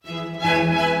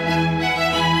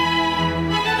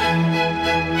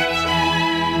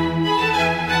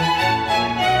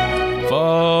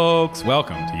folks.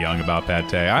 Welcome to Young About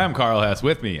Pate. I am Carl Hess.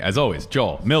 With me, as always,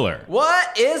 Joel Miller.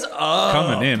 What is up?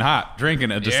 Coming in hot,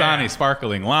 drinking a Dasani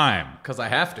sparkling lime. Because I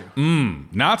have to.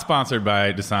 Not sponsored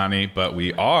by Dasani, but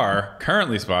we are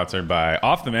currently sponsored by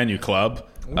Off the Menu Club.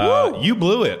 You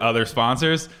blew it, other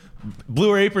sponsors.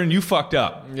 Blue Apron, you fucked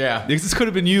up. Yeah. This could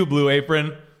have been you, Blue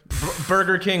Apron.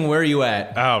 Burger King, where you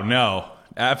at? Oh, no.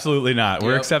 Absolutely not.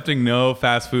 We're accepting no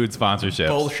fast food sponsorships.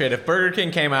 Bullshit. If Burger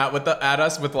King came out at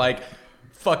us with like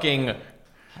fucking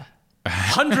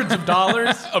hundreds of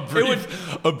dollars, a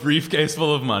briefcase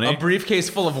full of money. a briefcase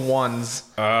full of ones,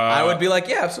 I would be like,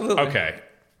 yeah, absolutely. Okay.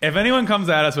 If anyone comes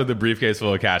at us with a briefcase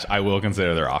full of cash, I will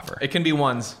consider their offer. It can be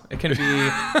ones. It can be.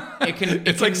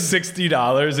 It's like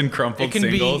 $60 in crumpled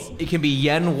singles. It can be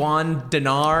yen, won,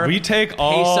 dinar. We take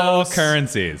all pesos,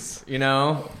 currencies. You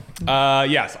know.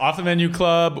 Yes, Off the Menu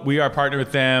Club. We are partnered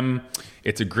with them.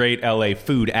 It's a great LA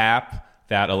food app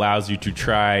that allows you to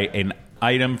try an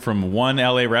item from one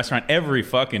LA restaurant every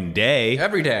fucking day.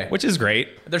 Every day. Which is great.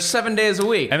 There's 7 days a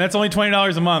week. And that's only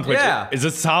 $20 a month, which is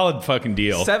a solid fucking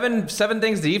deal. Seven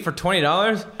things to eat for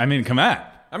 $20? I mean, come on.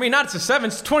 I mean, not to 7,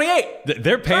 it's 28.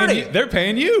 They're paying 30. you. They're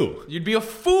paying you. You'd be a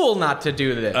fool not to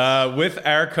do this. With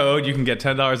our code, you can get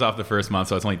 $10 off the first month,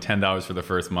 so it's only $10 for the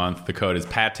first month. The code is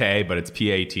PATE, but it's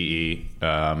PATE,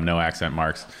 no accent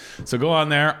marks. So go on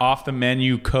there,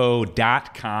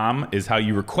 offthemenuco.com is how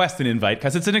you request an invite,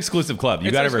 because it's an exclusive club.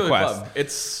 You got to request. Club.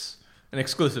 It's an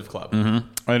exclusive club.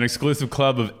 Mm-hmm. An exclusive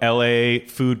club of LA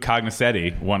food cognoscenti,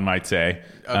 one might say.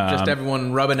 Just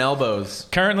everyone rubbing elbows.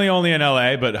 Currently only in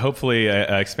LA, but hopefully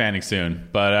expanding soon.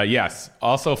 But yes,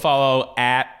 also follow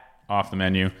at Off the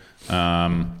Menu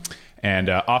and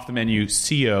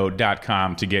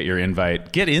offthemenuco.com to get your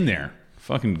invite. Get in there.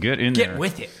 Fucking get in there. Get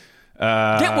with it.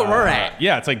 Get where we're at.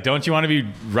 Yeah, it's like, don't you want to be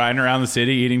riding around the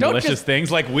city eating delicious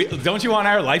things? Like, don't you want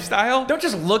our lifestyle? Don't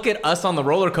just look at us on the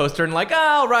roller coaster and like, oh,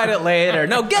 I'll ride it later.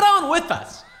 No, get on with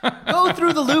us. Go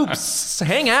through the loops.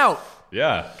 Hang out.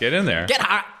 Yeah, get in there. Get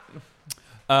hot.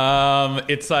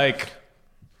 It's like,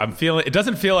 it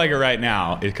doesn't feel like it right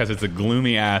now because it's a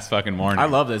gloomy ass fucking morning. I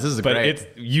love this. This is great.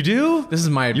 You do? This is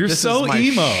my. You're this so is my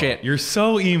emo. Shit. You're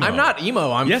so emo. I'm not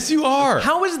emo. Yes, you are.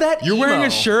 How is that? You're emo? wearing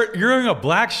a shirt. You're wearing a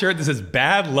black shirt that says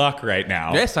 "bad luck" right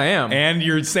now. Yes, I am. And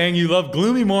you're saying you love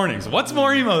gloomy mornings. What's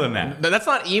more emo than that? That's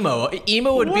not emo.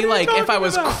 Emo would be like if I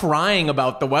was crying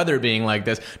about the weather being like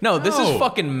this. No, this is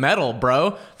fucking metal,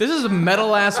 bro. This is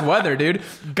metal ass weather, dude.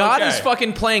 God is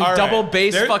fucking playing double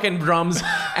bass fucking drums,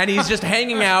 and he's just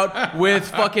hanging out with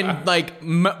fucking like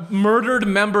murdered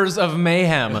members of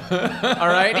Mayhem. All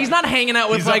right, he's not hanging out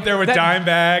with he's like up there with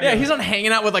Dimebag. Yeah, he's not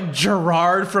hanging out with like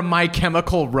Gerard from My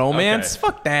Chemical Romance. Okay.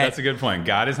 Fuck that. That's a good point.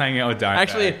 God is hanging out with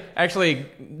Dimebag. Actually,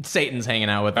 Satan's hanging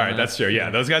out with them. All right, that's true.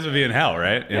 Yeah, those guys would be in hell,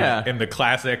 right? In the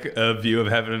classic view of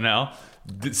heaven and hell.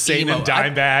 Satan and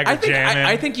Dimebag are jamming.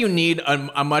 I think you need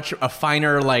a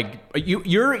finer like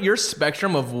your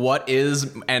spectrum of what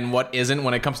is and what isn't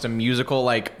when it comes to musical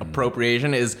like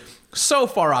appropriation is so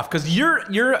far off because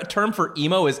your term for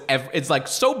emo is it's like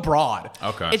so broad.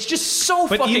 Okay, it's just so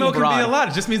but fucking emo broad. can be a lot.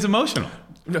 It just means emotional.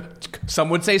 Some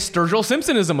would say Sturgill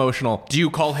Simpson is emotional. Do you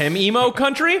call him emo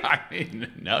country? I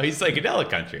mean, no, he's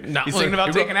psychedelic country. No, he's singing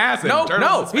about taking acid.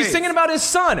 No, he's singing about his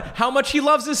son, how much he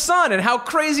loves his son, and how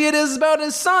crazy it is about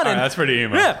his son. And that's pretty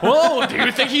emo. Yeah. Well, do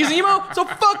you think he's emo? So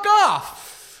fuck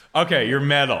off. Okay, you're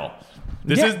metal.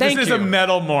 This is a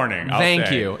metal morning. Thank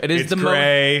you. It is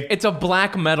gray. It's a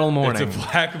black metal morning. It's a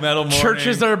black metal morning.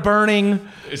 Churches are burning.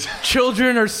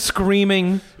 Children are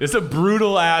screaming. It's a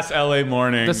brutal ass LA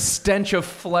morning. The stench of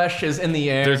flesh is in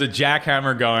the air. There's a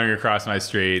jackhammer going across my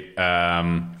street.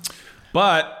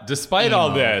 But despite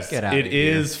all this, it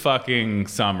is fucking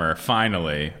summer.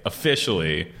 Finally,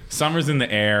 officially, summer's in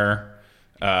the air.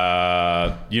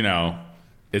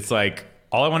 It's like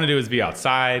all I want to do is be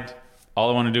outside. All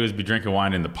I want to do is be drinking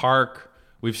wine in the park.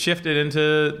 We've shifted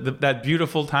into that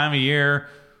beautiful time of year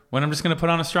when I'm just going to put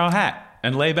on a straw hat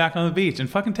and lay back on the beach and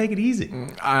fucking take it easy.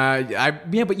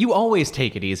 But you always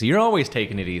take it easy. You're always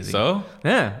taking it easy. So?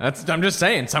 Yeah, I'm just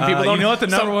saying. Some people don't. You know what the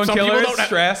number one killer is?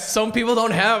 Stress. Some people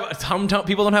don't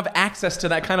have access to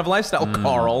that kind of lifestyle,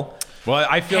 Carl. Well,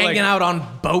 I feel hanging out on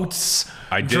boats,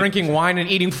 drinking wine and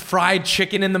eating fried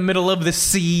chicken in the middle of the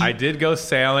sea. I did go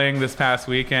sailing this past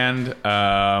weekend, and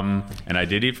I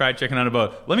did eat fried chicken on a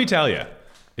boat. Let me tell you,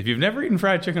 if you've never eaten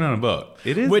fried chicken on a boat,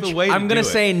 it is the way to I'm going to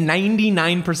say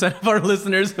 99% of our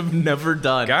listeners have never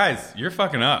done. Guys, you're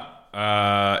fucking up.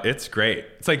 It's great.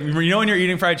 It's like, when you're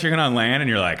eating fried chicken on land and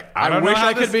you're like, I wish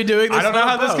I could be doing this. I don't know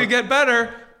how this could get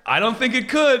better. I don't think it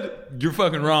could. You're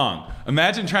fucking wrong.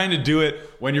 Imagine trying to do it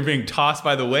when you're being tossed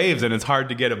by the waves and it's hard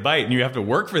to get a bite and you have to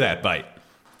work for that bite.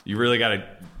 You really got to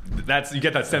you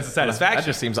get that sense of satisfaction. That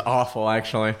just seems awful,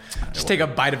 actually. Just take a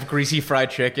bite of greasy fried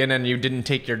chicken and you didn't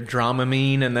take your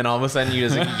Dramamine, and then all of a sudden you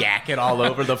just yak it all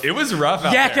over the. It was rough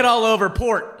out Yak there. it all over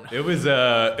port. It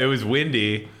was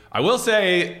windy. I will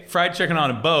say, fried chicken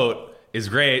on a boat is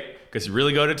great because you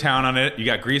really go to town on it. You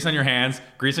got grease on your hands,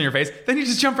 grease on your face. Then you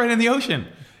just jump right in the ocean.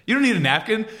 You don't need a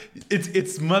napkin.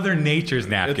 It's Mother Nature's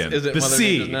napkin. Is it the Mother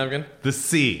sea. Nature's napkin? The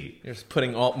sea. You're just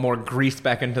putting more grease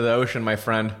back into the ocean, my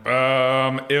friend.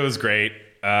 It was great.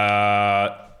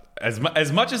 As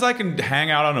much as I can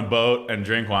hang out on a boat and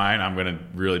drink wine, I'm gonna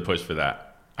really push for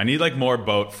that. I need like more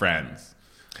boat friends.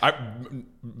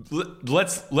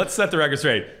 Let's set the record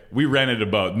straight. We rented a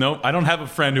boat. No, I don't have a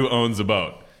friend who owns a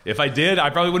boat. If I did,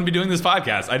 I probably wouldn't be doing this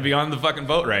podcast. I'd be on the fucking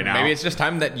boat right now. Maybe it's just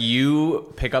time that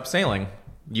you pick up sailing.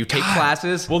 You take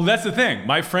classes. Well, that's the thing.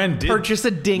 My friend did purchase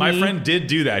a dinghy. My friend did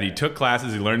do that. He took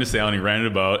classes. He learned to sail, and he rented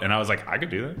a boat. And I was like, I could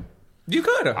do that. You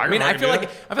could. I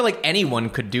feel like anyone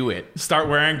could do it. Start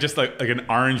wearing just like an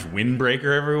orange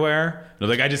windbreaker everywhere. They're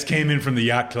like, I just came in from the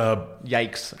yacht club.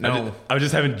 Yikes! No, I was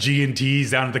just having G&Ts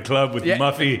down at the club with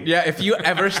Muffy. Yeah, if you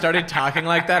ever started talking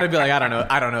like that, I'd be like,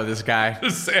 I don't know this guy.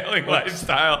 The sailing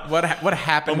lifestyle. What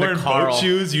happened? I'm wearing to Carl? boat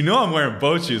shoes. You know I'm wearing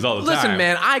boat shoes all the time. Listen,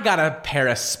 man, I got a pair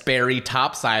of Sperry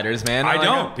topsiders, man. I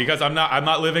don't because I'm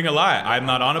not living a lie. I'm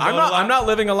not on a boat. I'm not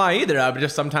living a lie either.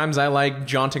 Sometimes I like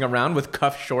jaunting around with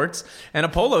cuff shorts and a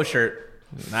polo shirt.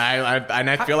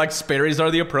 I feel like Sperry's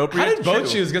are the appropriate. How did boat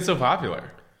shoes get so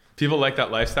popular? People like that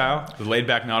lifestyle, the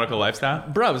laid-back nautical lifestyle.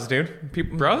 Bros, dude.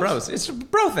 Bros. It's a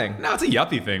bro thing. No, it's a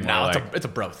yuppie thing. No, it's a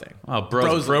bro thing. Oh,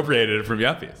 bros appropriated it from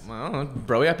yuppies. Well,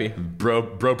 bro yuppie.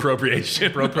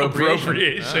 Bro-appropriation.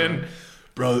 Bro-appropriation.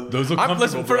 Bro, those look comfortable,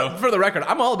 listen, bro. for the record,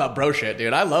 I'm all about bro shit,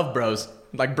 dude. I love bros.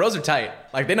 Like, bros are tight.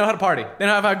 Like, they know how to party. They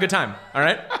know how to have a good time, all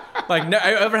right? Like,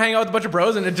 I ever hang out with a bunch of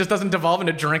bros and it just doesn't devolve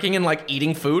into drinking and, like,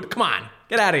 eating food? Come on.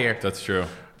 Get out of here. That's true.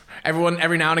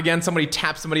 Every now and again, somebody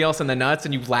taps somebody else in the nuts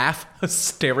and you laugh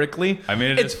hysterically. I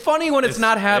mean, it's funny when it's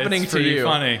not happening to you. It's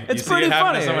funny. It's you pretty see it happen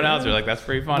funny. to someone else, you're like, that's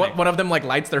pretty funny. One of them like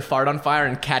lights their fart on fire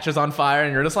and catches on fire,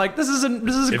 and you're just like, this is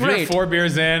if great. you're 4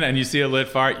 beers in and you see a lit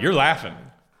fart, you're laughing.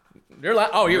 You're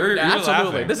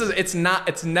absolutely. Laughing.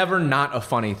 It's never not a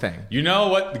funny thing. You know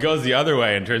what goes the other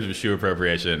way in terms of shoe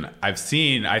appropriation? I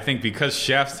think because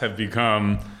chefs have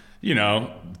become,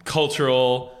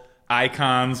 cultural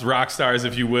icons, rock stars,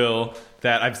 if you will,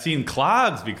 that I've seen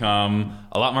clogs become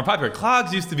a lot more popular.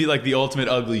 Clogs used to be like the ultimate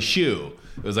ugly shoe.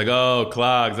 It was like, oh,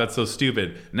 clogs, that's so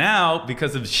stupid. Now,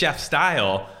 because of chef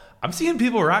style, I'm seeing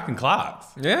people rocking clogs.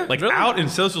 Yeah? Like really? out in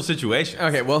social situations.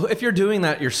 Okay, well, if you're doing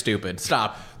that, you're stupid.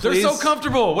 Stop. Please. They're so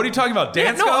comfortable. What are you talking about?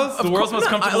 Danskos? The world's most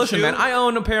comfortable listen, shoe? man, I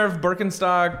own a pair of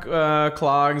Birkenstock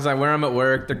clogs. I wear them at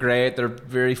work. They're great. They're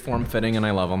very form-fitting, and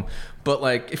I love them. But,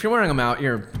 like, if you're wearing them out,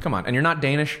 come on. And you're not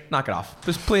Danish, knock it off.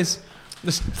 Just please.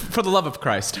 Just for the love of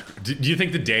Christ. Do you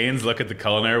think the Danes look at the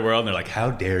culinary world and they're like,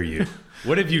 how dare you?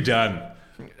 What have you done?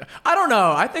 I don't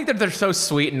know. I think that they're so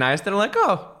sweet and nice. They're like,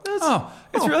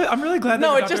 I'm really glad.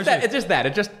 No, it's just that.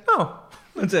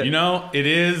 That's it. It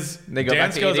is. They go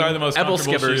back to eating are the most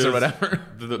comfortable shoes or whatever.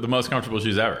 The most comfortable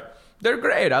shoes ever. They're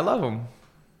great. I love them.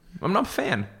 I'm not a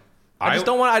fan. I just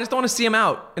don't want to see them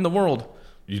out in the world.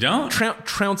 You don't?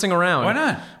 Trouncing around. Why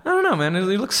not? I don't know, man. It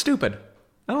looks stupid.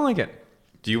 I don't like it.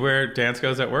 Do you wear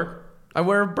Danskos at work? I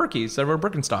wear Birkies. I wear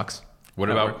Birkenstocks. What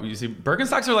about, you see,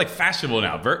 Birkenstocks are like fashionable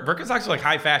now. Birkenstocks are like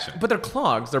high fashion. But they're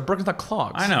clogs. They're Birkenstock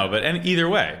clogs. I know, but either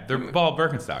way, they're ball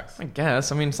Birkenstocks. I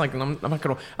guess. I mean, it's like, I'm not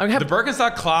going to... The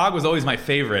Birkenstock clog was always my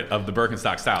favorite of the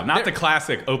Birkenstock style. Not the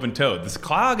classic open-toed. This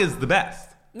clog is the best.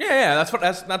 Yeah, that's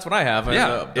what I have.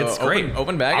 Yeah, it's great.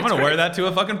 Open bag. I'm gonna wear that to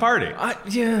a fucking party. I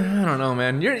don't know,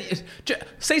 man.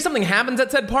 Say something happens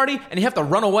at said party and you have to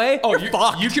run away. Oh, you're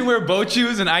fucked. You can wear boat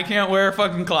shoes and I can't wear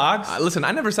fucking clogs. Listen,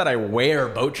 I never said I wear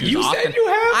boat shoes. You said you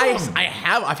have them. I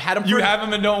have. I've had them. You have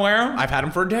them and don't wear them. I've had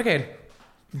them for a decade.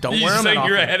 Don't you wear them.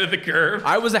 You're ahead of the curve.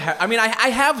 I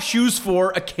have shoes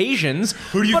for occasions.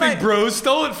 Who do you think bros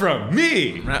stole it from?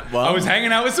 Me. Well, I was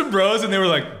hanging out with some bros and they were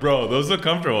like, "Bro, those look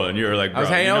comfortable," and you were like, "Bro,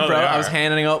 I was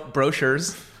handing out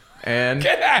brochures." And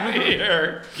get out of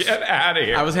here! Get out of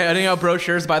here! I was handing out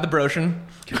brochures by the brochure.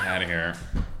 Get out of here!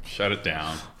 Shut it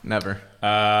down. Never.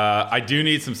 I do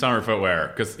need some summer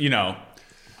footwear because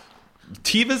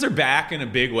Tevas are back in a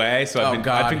big way, so I've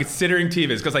been considering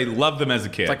Tevas because I loved them as a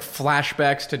kid. It's like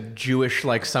flashbacks to Jewish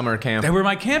summer camp. They were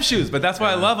my camp shoes, but that's why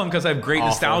I love them because I have great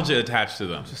nostalgia attached to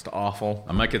them. Just awful.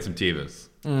 I might get some Tevas.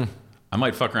 I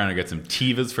might fuck around and get some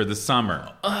Tevas for the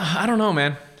summer. I don't know,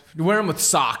 man. You wear them with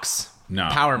socks. No,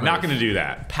 power move. Not going to do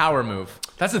that. Power move.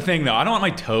 That's the thing, though. I don't want my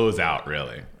toes out,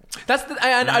 really.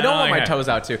 I don't want my toes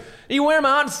out too. You wear them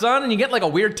out in the sun and you get like a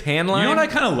weird tan line. You know what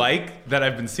I kind of like that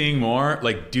I've been seeing more?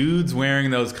 Like dudes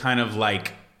wearing those kind of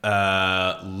like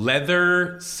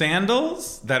leather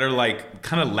sandals that are like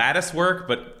kind of lattice work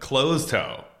but closed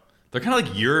toe. They're kind of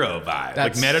like Euro vibe,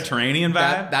 like Mediterranean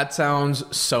vibe. That sounds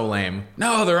so lame.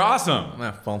 No, they're awesome.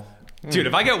 Well, dude,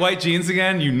 if I get white jeans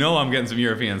again, you know I'm getting some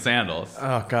European sandals.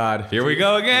 Oh God, here we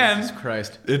go again. Jesus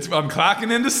Christ, I'm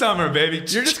clocking into summer, baby.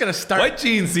 You're just gonna start white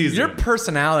jean season. Your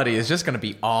personality is just gonna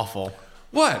be awful.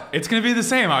 What? It's gonna be the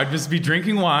same. I'd just be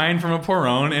drinking wine from a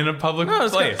Pouron in a public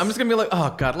place. I'm just gonna be like,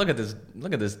 oh God, look at this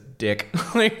dick.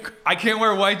 Like, I can't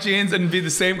wear white jeans and be the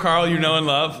same Carl you know and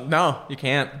love. No, you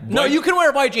can't. No, you can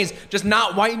wear white jeans, just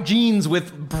not white jeans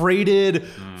with braided,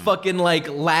 fucking like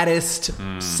latticed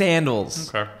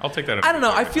sandals. Okay, I'll take that. I don't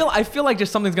know. I feel like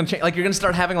just something's gonna change. Like you're gonna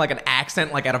start having like an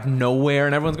accent like out of nowhere,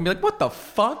 and everyone's gonna be like, "What the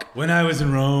fuck?" When I was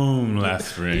in Rome last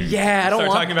spring. Yeah, I don't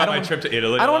want talking about my trip to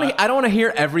Italy. I don't want to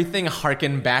hear everything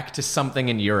harken back to something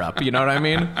in Europe. You know what I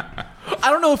mean?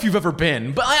 I don't know if you've ever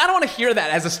been, but I don't want to hear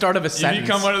that as a start of a sentence. You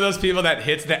become one of those people that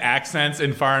hits the accents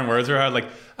in foreign words where I'm like,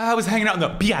 I was hanging out in the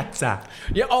piazza.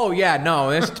 Yeah. Oh yeah. No.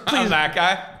 Please, that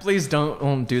guy. Please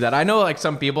don't do that. I know like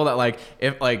some people that like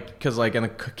if like because like in the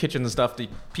kitchen and stuff,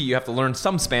 you have to learn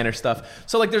some Spanish stuff.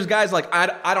 So like there's guys like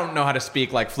I don't know how to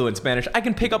speak like fluent Spanish. I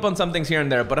can pick up on some things here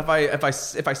and there, but if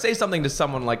I say something to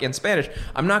someone like in Spanish,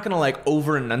 I'm not gonna like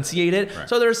over enunciate it. Right.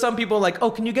 So there's some people like,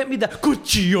 oh, can you get me the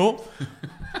cuchillo?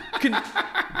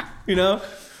 You know?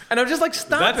 And I'm just like,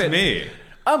 stop it. That's me.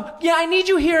 Yeah, I need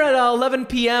you here at 11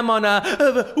 p.m. on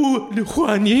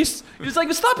Juanes. It's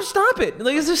like, stop it.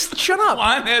 Like, just shut up.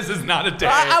 Juanes is not a day.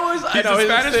 He's a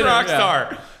Spanish rock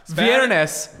star.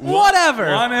 Viernes. Whatever.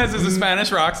 Juanes is a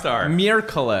Spanish rock star.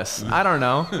 Miércoles. I don't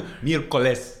know.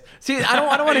 Miércoles. See, I don't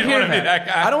want to hear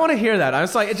that. I don't want to hear that.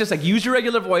 It's just like use your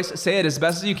regular voice, say it as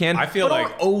best as you can. I feel but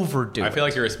like don't overdo it. I feel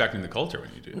like you're respecting the culture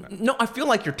when you do that. No, I feel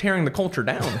like you're tearing the culture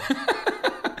down.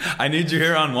 I need you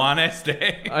here on Juanes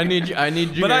Day. I need you. But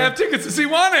here. I have tickets to see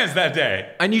Juanes that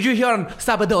day. I need you here on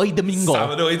Sábado y Domingo.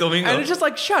 Sábado y Domingo. And it's just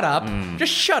like, shut up.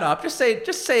 Just shut up. Just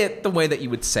say it the way that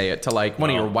you would say it to like one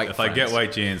of your white friends. If I get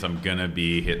white jeans, I'm gonna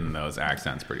be hitting those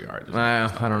accents pretty hard. I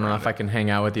don't know if I can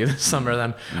hang out with you this summer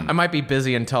then. I might be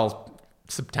busy until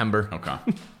September. Okay.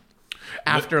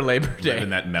 After Labor Day. Living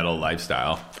that metal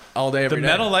lifestyle. All day, every day. The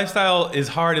metal lifestyle is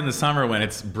hard in the summer when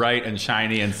it's bright and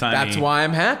shiny and sunny. That's why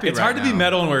I'm happy. It's hard to be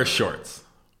metal and wear shorts.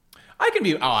 I can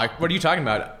be. What are you talking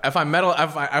about? If I'm metal,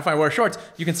 if I wear shorts,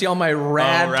 you can see all my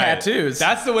rad tattoos.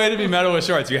 That's the way to be metal with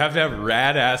shorts. You have to have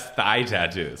rad ass thigh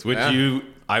tattoos, which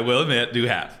I will admit, do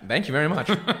have. Thank you very much.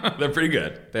 They're pretty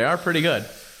good. They are pretty good.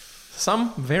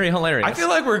 Some very hilarious. I feel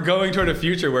like we're going toward a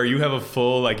future where you have a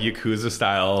full like Yakuza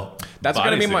style. That's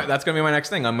gonna be my next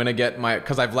thing. I'm gonna get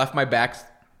because I've left my back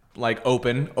like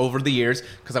open over the years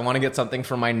because I want to get something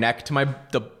from my neck to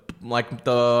the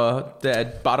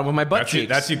bottom of my butt cheeks.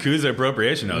 That's Yakuza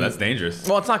appropriation though. That's dangerous.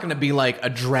 Well, it's not gonna be like a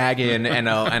dragon and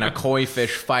a koi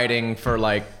fish fighting for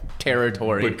like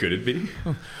territory. But could it be?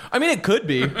 I mean, it could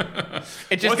be.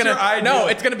 It's just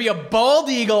it's gonna be a bald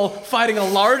eagle fighting a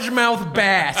largemouth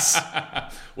bass.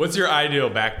 What's your ideal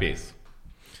back piece?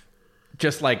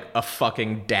 Just like a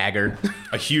fucking dagger.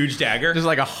 A huge dagger? Just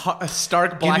like a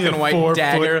stark black and white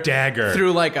dagger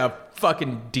through like a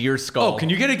fucking deer skull. Oh, can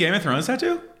you get a Game of Thrones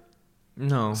tattoo?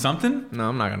 No. Something? No,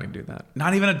 I'm not gonna do that.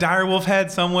 Not even a direwolf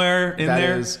head somewhere in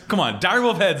there? Come on,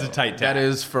 direwolf head's a tight tat. That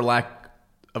is, for lack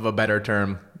of a better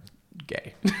term,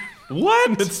 gay.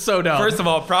 What? It's so dumb. First of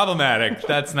all, problematic.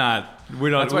 That's not.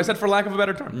 That's why I said for lack of a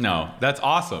better term. No, that's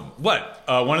awesome. What?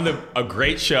 A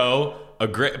great show.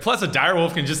 Plus a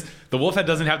direwolf can just. The wolf head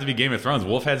doesn't have to be Game of Thrones.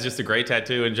 Wolf head's just a great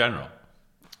tattoo in general.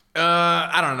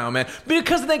 I don't know, man.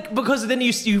 Because then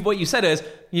you what you said is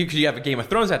you have a Game of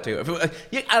Thrones tattoo.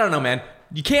 I don't know, man.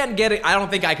 You can't get it. I don't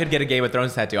think I could get a Game of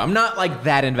Thrones tattoo. I'm not like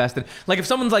that invested. Like if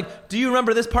someone's like, "Do you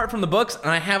remember this part from the books?"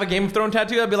 and I have a Game of Thrones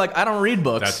tattoo, I'd be like, "I don't read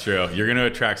books." That's true. You're going to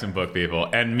attract some book people,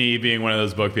 and me being one of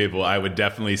those book people, I would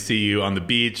definitely see you on the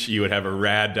beach. You would have a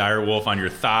rad direwolf on your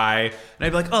thigh, and I'd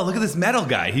be like, "Oh, look at this metal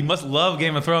guy. He must love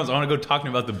Game of Thrones. I want to go talking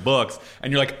about the books."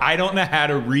 And you're like, "I don't know how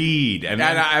to read," and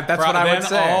that's what I would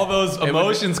say. All those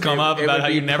emotions come up about how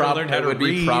you never learned how to read. It would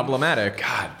be problematic.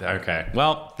 God. Okay.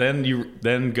 Well,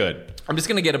 then good. I'm just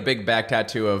gonna get a big back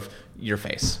tattoo of your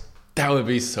face. That would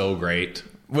be so great.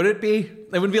 Would it be?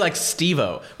 It would be like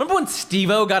Steve-O. Remember when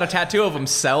Steve-O got a tattoo of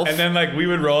himself? And then like we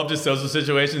would roll up to social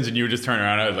situations and you would just turn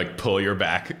around and I would like pull your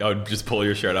back. I would just pull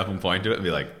your shirt up and point to it and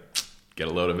be like, Get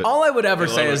a load of it. All I would ever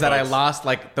say is that I lost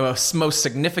like the most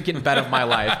significant bet of my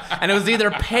life, and it was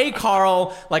either pay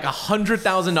Carl like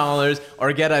 $100,000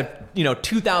 or get a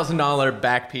 $2,000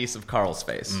 back piece of Carl's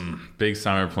face. Big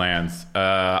summer plans.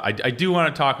 I do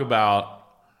want to talk about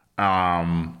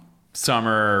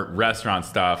summer restaurant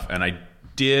stuff, and I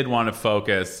did want to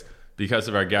focus, because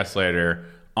of our guest later,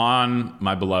 on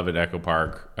my beloved Echo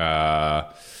Park,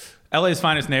 LA's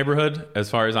finest neighborhood as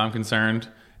far as I'm concerned.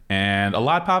 And a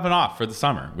lot popping off for the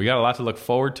summer. We got a lot to look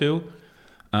forward to.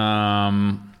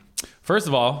 First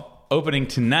of all, opening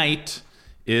tonight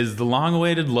is the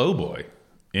long-awaited Lowboy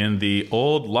in the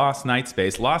old Lost Night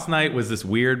space. Lost Night was this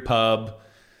weird pub.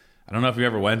 I don't know if you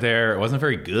ever went there. It wasn't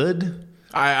very good.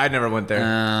 I never went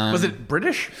there. Was it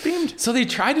British themed? So they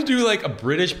tried to do like a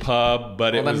British pub,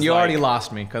 but it was then you already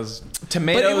lost me, because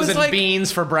tomatoes and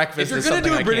beans for breakfast. If you're gonna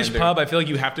do a British pub, I feel like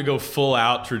you have to go full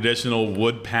out traditional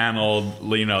wood paneled,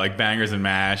 like bangers and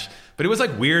mash. But it was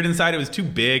like weird inside. It was too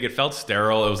big. It felt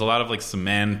sterile. It was a lot of like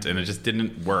cement, and it just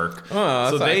didn't work.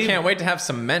 So I can't wait to have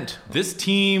cement. This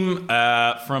team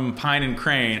from Pine and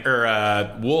Crane,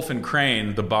 or Wolf and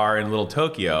Crane, the bar in Little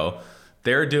Tokyo,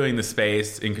 they're doing the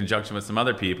space in conjunction with some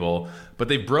other people, but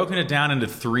they've broken it down into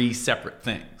 3 separate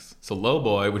things. So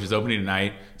Lowboy, which is opening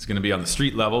tonight, is going to be on the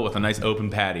street level with a nice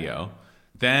open patio.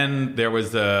 Then there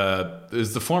was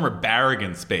the former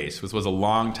Barragan space, which was a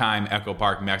long-time Echo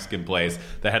Park Mexican place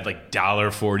that had like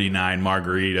 $1.49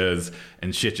 margaritas,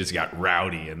 and shit just got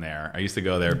rowdy in there. I used to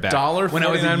go there back when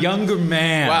I was a younger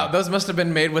man. Wow, those must have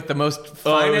been made with the most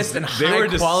finest and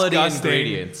high-quality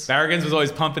ingredients. Barragan's was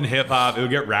always pumping hip-hop. It would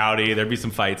get rowdy. There'd be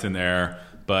some fights in there.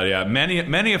 But yeah,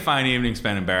 many a fine evening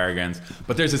spent in Barragan's.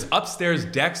 But there's this upstairs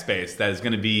deck space that is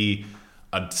going to be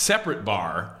a separate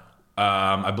bar.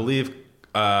 I believe...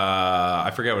 I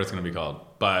forget what it's going to be called,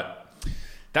 but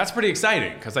that's pretty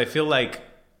exciting, because I feel like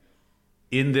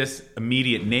in this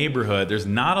immediate neighborhood, there's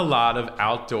not a lot of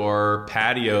outdoor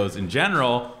patios in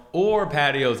general, or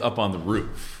patios up on the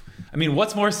roof. I mean,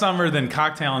 what's more summer than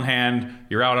cocktail in hand,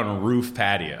 you're out on a roof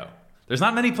patio? There's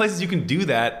not many places you can do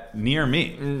that near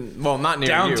me. Well, not near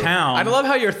downtown. You. I love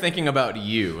how you're thinking about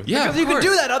you. Yeah, because you can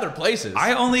do that other places.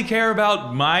 I only care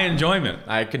about my enjoyment.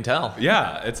 I can tell.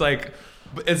 Yeah, it's like...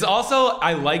 It's also,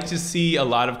 I like to see a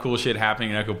lot of cool shit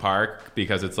happening in Echo Park,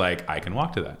 because it's like, I can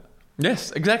walk to that.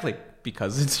 Yes, exactly.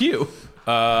 Because it's you.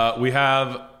 We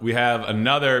have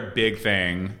another big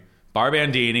thing. Bar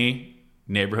Bandini,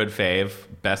 neighborhood fave,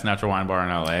 best natural wine bar in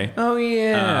LA. Oh,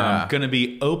 yeah. Going to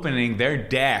be opening their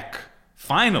deck,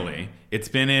 finally. It's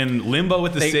been in limbo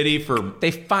with the city for...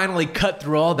 They finally cut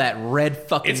through all that red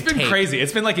fucking It's been tape. Crazy.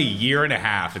 It's been like a year and a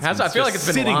half. I feel like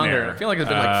it's been longer. There. I feel like it's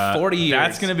been like 40 years.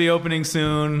 That's going to be opening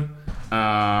soon.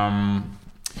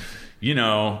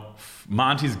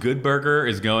 Monty's Good Burger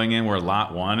is going in where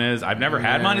Lot 1 is. I've never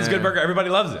had Monty's Good Burger. Everybody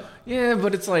loves it. Yeah,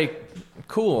 but it's like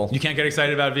cool. You can't get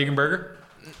excited about a vegan burger?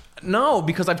 No,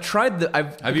 because I've tried the...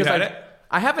 Have you had it?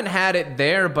 I haven't had it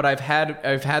there, but I've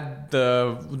had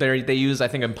they use, I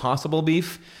think, Impossible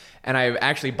beef, and I've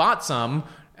actually bought some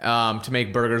to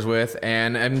make burgers with,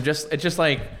 and it's just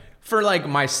like, for like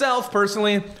myself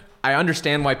personally, I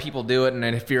understand why people do it, and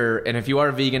if you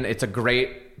are vegan, it's a great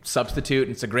substitute.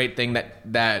 It's a great thing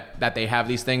that they have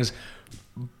these things.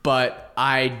 But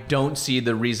I don't see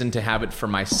the reason to have it for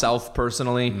myself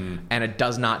personally, and it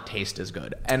does not taste as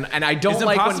good. And I don't Is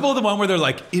like Impossible the one where they're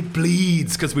like, it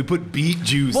bleeds because we put beet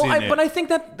juice in it. But I think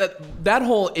that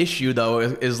whole issue though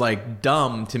is like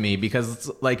dumb to me, because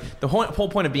it's like the whole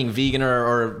point of being vegan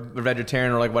or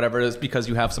vegetarian or like whatever is because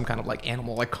you have some kind of like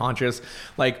animal like conscious.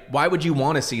 Like, why would you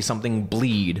want to see something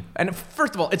bleed? And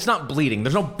first of all, it's not bleeding.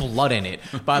 There's no blood in it,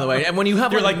 by the way. And when you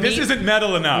have you're like this isn't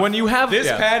metal enough. When you have this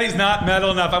patty's not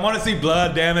metal enough. I want to see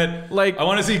blood, damn it. Like, I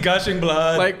want to see gushing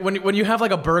blood. Like when you have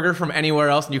like a burger from anywhere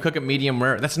else and you cook it medium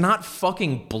rare, that's not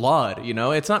fucking blood, you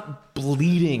know? It's not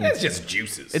bleeding. It's just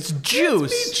juices. It's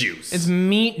juice. It's meat juice. It's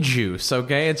meat juice,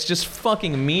 okay? It's just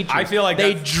fucking meat juice. I feel like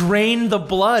they drain the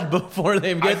blood before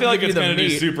they get. I feel like it's gonna do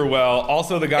super well.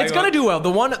 Also, the guy it's gonna do well. The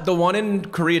one in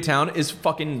Koreatown is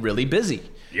fucking really busy.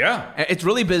 Yeah, it's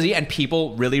really busy and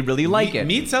people really like it.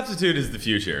 Meat substitute is the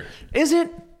future. Is it?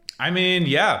 I mean,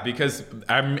 yeah, because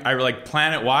I like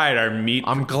planet-wide, our meat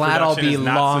I'm glad I'll be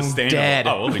long dead.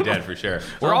 Oh, we'll be dead for sure.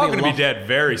 We're all going to be dead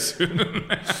very soon.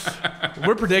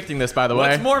 We're predicting this, by the way.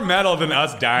 What's more metal than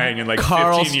us dying in like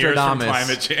Carl 15 years from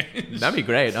climate change? That'd be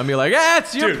great. I'd be like,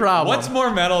 it's your problem. What's more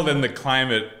metal than the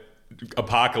climate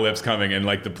apocalypse coming and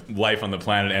like the life on the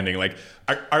planet ending, like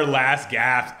our last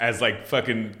gasp as like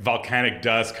fucking volcanic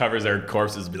dust covers our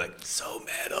corpses, be like, so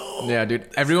metal. Yeah, dude.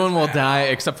 Everyone will die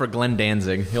except for Glenn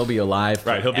Danzig. He'll be alive.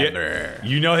 Right, he'll be.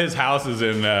 You know, his house is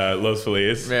in Los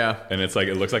Feliz. Yeah, and it's like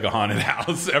it looks like a haunted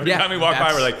house. Every time we walk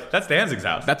by, we're like, that's Danzig's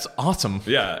house. That's awesome.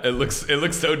 Yeah, it looks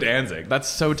so Danzig. That's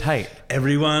so tight.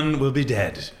 Everyone will be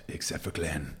dead except for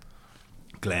Glenn.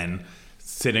 Glenn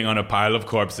sitting on a pile of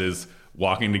corpses,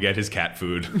 walking to get his cat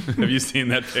food. Have you seen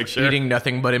that picture? Eating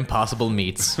nothing but impossible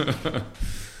meats.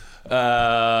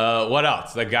 What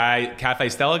else? The guy, Cafe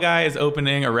Stella guy, is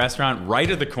opening a restaurant right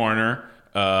at the corner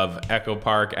of Echo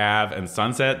Park Ave and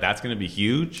Sunset. That's going to be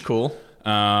huge. Cool.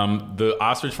 The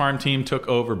Ostrich Farm team took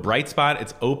over Bright Spot.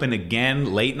 It's open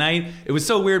again late night. It was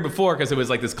so weird before because it was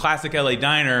like this classic LA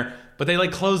diner, but they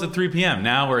like closed at 3 p.m.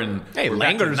 Now we're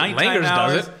Langers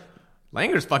does it.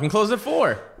 Langers fucking closed at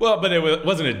 4. Well, but it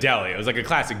wasn't a deli. It was like a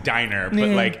classic diner. But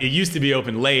like it used to be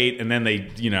open late, and then they,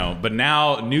 but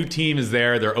now new team is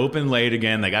there. They're open late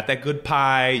again. They got that good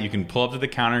pie. You can pull up to the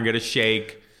counter and get a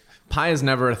shake. Pie is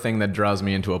never a thing that draws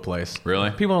me into a place.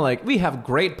 Really? People are like, we have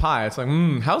great pie. It's like,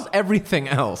 how's everything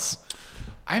else?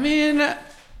 I mean,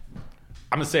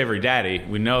 I'm a savory daddy.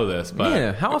 We know this, but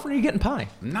yeah. How often are you getting pie?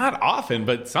 Not often,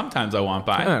 but sometimes I want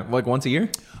pie. Like once a year?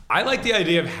 I like the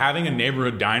idea of having a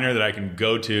neighborhood diner that I can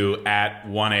go to at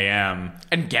 1 a.m.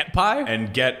 and get pie?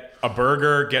 And get a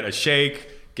burger, get a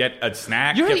shake, get a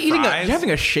snack, you're fries. You're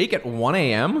having a shake at 1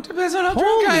 a.m.? Depends on how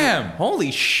drunk I am.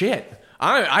 Holy shit.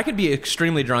 I could be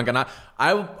extremely drunk, and I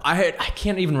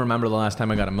can't even remember the last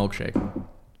time I got a milkshake.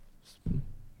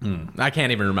 I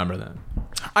can't even remember that.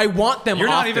 I want them. You're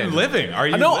often. not even living, are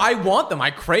you? No, I want them.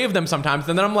 I crave them sometimes,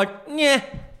 and then I'm like, yeah.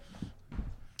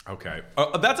 Okay,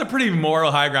 that's a pretty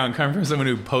moral high ground coming from someone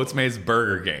who Postmates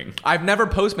Burger King. I've never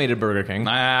Postmated Burger King.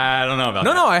 I don't know about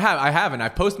that. No, I haven't.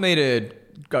 I've Postmated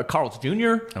Carl's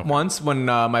Jr. once when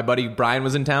my buddy Brian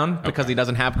was in town because he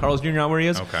doesn't have Carl's Jr. out where he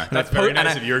is. Okay, that's very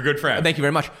nice of you. You're a good friend. Thank you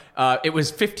very much. It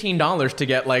was $15 to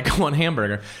get like one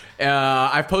hamburger.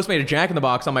 I've Postmated Jack in the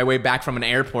Box on my way back from an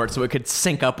airport so it could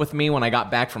sync up with me when I got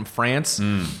back from France.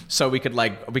 So we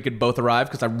could both arrive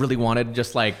because I really wanted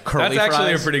just like curly fries. That's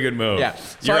actually a pretty good move. Yeah,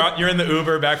 so you're in the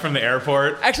Uber back from the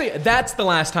airport. Actually, that's the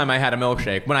last time I had a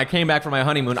milkshake. When I came back from my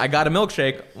honeymoon, I got a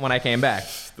milkshake when I came back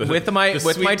with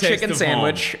my chicken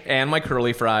sandwich and my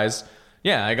curly fries.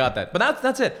 Yeah, I got that. But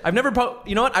that's it. I've never.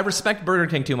 You know what? I respect Burger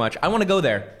King too much. I want to go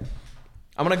there.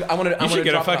 You should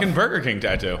get a fucking Burger King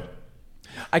tattoo.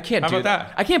 I can't do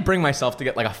that. I can't bring myself to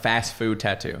get like a fast food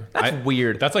tattoo. That's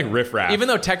weird. That's like riff-raff. Even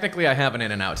though technically I have an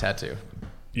In-N-Out tattoo.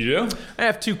 You do? I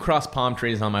have 2 cross palm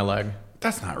trees on my leg.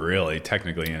 That's not really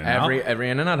technically In-N-Out. Every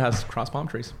In-N-Out has cross palm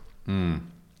trees.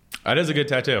 That is a good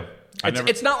tattoo.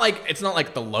 It's not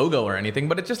like the logo or anything,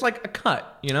 but it's just like a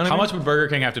cut. You know what I mean? How much would Burger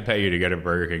King have to pay you to get a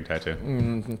Burger King tattoo?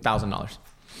 $1,000.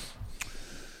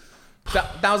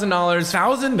 $1,000.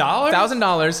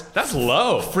 $1,000. That's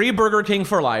low. Free Burger King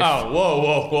for life. Oh,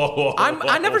 whoa.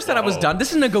 I never said I was done.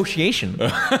 This is negotiation. All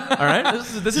right?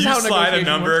 This is you how slide a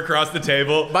number works. Across the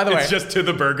table. By the way, it's just to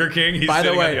the Burger King. He's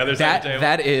sitting on the other side of the table.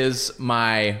 That is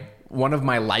one of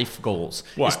my life goals.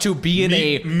 What? Is to be in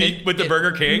meet with the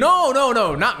Burger King? No,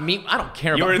 not meet. I don't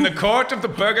care about You're in the court of the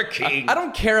Burger King. I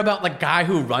don't care about the guy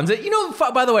who runs it. You know,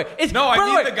 by the way, I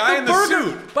mean the guy in the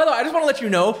suit. By the way, I just want to let you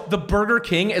know, the Burger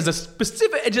King is a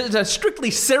strictly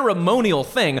ceremonial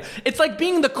thing. It's like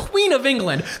being the Queen of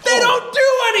England. They don't do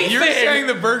anything. You're saying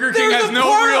the Burger King has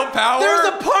no real power? There's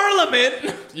a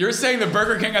parliament. You're saying the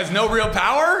Burger King has no real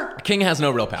power? King has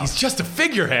no real power. He's just a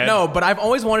figurehead. No, but I've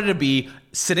always wanted to be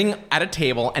sitting at a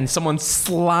table and someone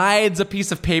slides a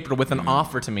piece of paper with an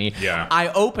offer to me. Yeah. I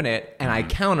open it and I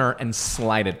counter and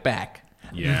slide it back.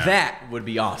 Yeah. That would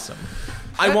be awesome.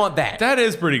 I want that. That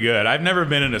is pretty good. I've never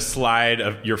been in a slide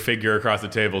of your figure across the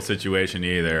table situation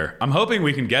either. I'm hoping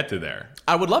we can get to there.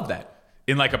 I would love that.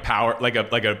 In like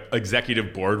a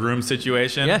executive boardroom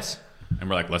situation. Yes. And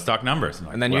we're like, let's talk numbers.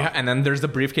 And then and then there's the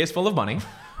briefcase full of money.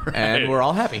 Right. And we're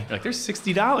all happy. Like, there's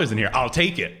 $60 in here. I'll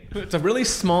take it. It's a really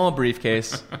small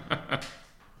briefcase.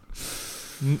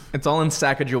 It's all in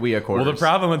Sacagawea quarters. Well, the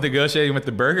problem with negotiating with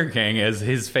the Burger King is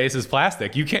his face is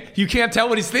plastic. You can't tell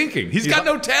what he's thinking. He's got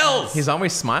no tells. He's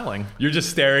always smiling. You're just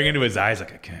staring into his eyes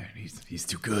like, I can't. He's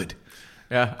too good.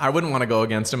 Yeah, I wouldn't want to go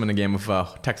against him in a game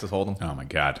of Texas Hold'em. Oh my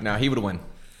God. No, he would win.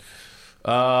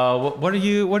 What are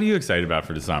you excited about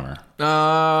for the summer?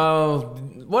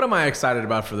 What am I excited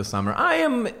about for the summer? I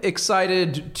am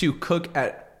excited to cook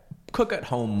at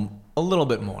home a little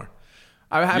bit more.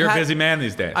 You're a busy man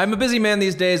these days. I'm a busy man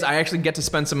these days. I actually get to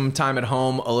spend some time at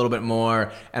home a little bit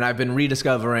more, and I've been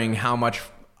rediscovering how much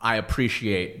I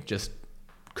appreciate just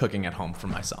cooking at home for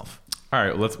myself. All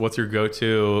right, what's your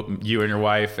go-to? You and your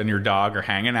wife and your dog are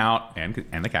hanging out, and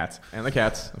the cats. And the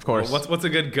cats, of course. What's a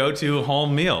good go-to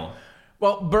home meal?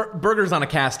 Well, burgers on a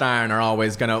cast iron are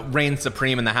always gonna reign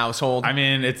supreme in the household. I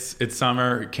mean, it's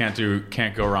summer. Can't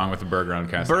go wrong with a burger on a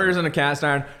cast iron. Burgers on a cast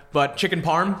iron, but chicken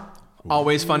parm,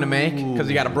 always fun to make because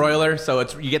you got a broiler, so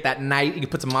you get that night. You can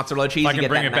put some mozzarella cheese. If I can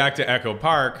bring it back to Echo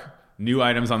Park, new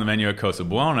items on the menu at Cosa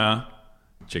Buona.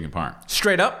 Chicken parm.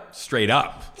 Straight up? Straight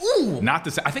up. Ooh. Not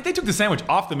the. I think they took the sandwich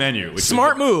off the menu.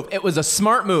 Smart move. It was a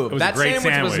smart move. It was that a great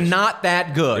sandwich was not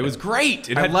that good. It was great.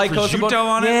 It I had like prosciutto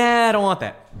on it. Yeah, I don't want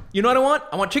that. You know what I want?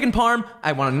 I want chicken parm.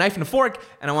 I want a knife and a fork,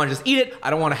 and I want to just eat it. I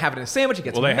don't want to have it in a sandwich. It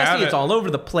gets messy. It's all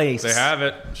over the place. They have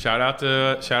it. Shout out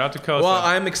to Cosa. Well,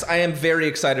 I am very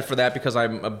excited for that because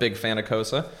I'm a big fan of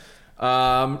Cosa.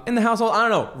 In the household, I don't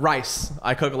know, rice.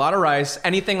 I cook a lot of rice.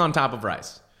 Anything on top of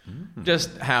rice.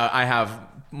 Just how I have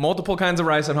multiple kinds of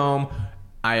rice at home.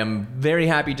 I am very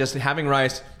happy just having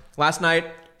rice. Last night,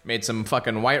 made some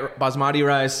fucking white basmati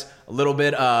rice, a little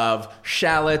bit of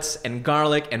shallots and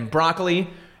garlic and broccoli,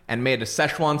 and made a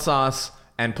Szechuan sauce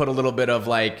and put a little bit of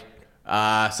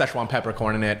Szechuan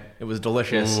peppercorn in it. It was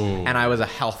delicious. Ooh. And I was a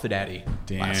health daddy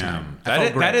last night.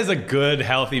 That is a good,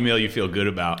 healthy meal you feel good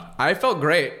about. I felt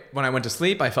great when I went to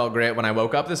sleep. I felt great when I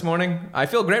woke up this morning. I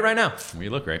feel great right now. You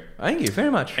look great. Thank you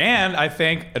very much. And I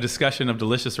think a discussion of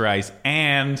delicious rice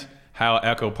and how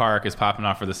Echo Park is popping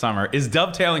off for the summer is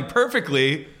dovetailing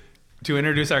perfectly to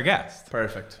introduce our guest.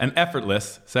 Perfect. An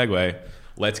effortless segue.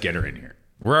 Let's get her in here.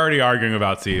 We're already arguing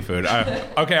about seafood.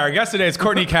 Okay, our guest today is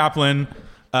Courtney Kaplan,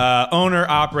 owner,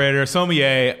 operator,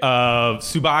 sommelier of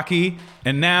Tsubaki,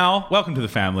 and now, welcome to the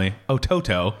family,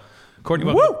 Ototo.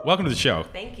 Courtney, welcome to the show.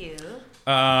 Thank you.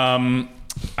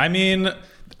 I mean,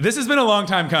 this has been a long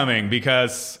time coming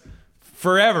because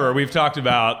forever we've talked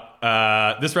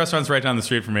about this restaurant's right down the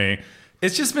street from me.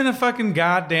 It's just been a fucking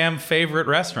goddamn favorite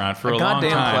restaurant for a long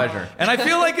time. Goddamn pleasure. And I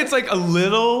feel like it's like a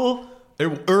little,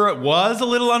 or it was a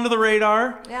little under the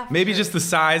radar. Yeah, maybe sure. just the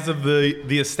size of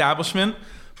the establishment.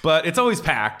 But it's always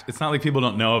packed. It's not like people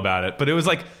don't know about it. But it was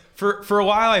like, for a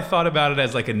while, I thought about it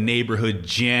as like a neighborhood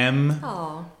gem.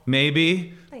 Oh.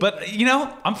 Maybe. But,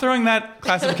 I'm throwing that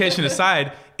classification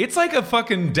aside. It's like a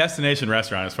fucking destination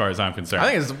restaurant as far as I'm concerned.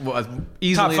 I think it's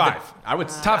easily top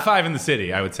 5. Top 5 in the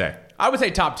city, I would say. I would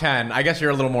say top 10. I guess you're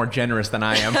a little more generous than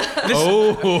I am.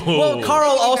 Well,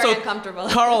 Carl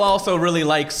Carl also really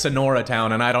likes Sonora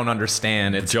Town, and I don't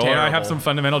understand. It's Joel terrible. and I have some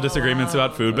fundamental disagreements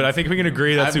about food, but I think we can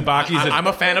agree that Tsubaki's... I'm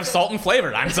a fan of salt and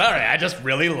flavor. I'm sorry. I just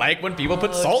really like when people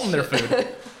put salt in their food.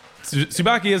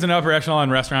 Tsubaki is an upper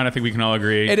echelon restaurant. I think we can all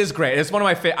agree. It is great. It's one of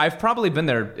my favorite. I've probably been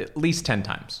there at least 10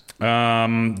 times.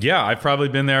 Yeah, I've probably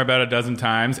been there about a dozen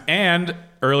times. And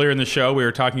earlier in the show, we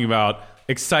were talking about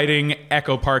exciting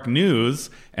Echo Park news,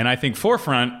 and I think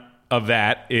forefront of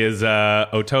that is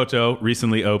Ototo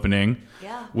recently opening,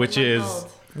 which is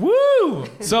woo.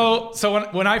 So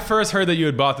when I first heard that you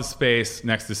had bought the space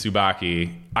next to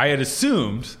Tsubaki, I had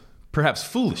assumed, perhaps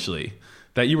foolishly,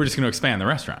 that you were just going to expand the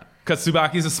restaurant because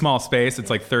Tsubaki is a small space. It's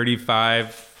like 33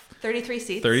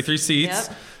 seats. 33 seats.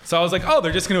 Yep. So I was like, oh,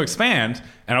 they're just going to expand,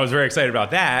 and I was very excited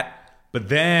about that. But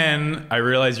then I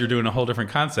realized you're doing a whole different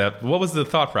concept. What was the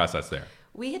thought process there?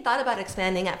 We had thought about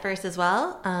expanding at first as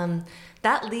well.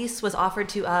 That lease was offered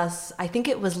to us, I think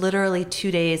it was literally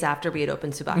 2 days after we had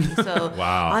opened Tsubaki. So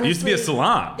wow. Honestly, it used to be a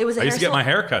salon. It was I used to get my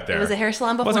hair cut there. It was a hair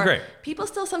salon before. It wasn't great. People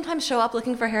still sometimes show up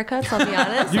looking for haircuts, I'll be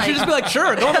honest. You should just be like,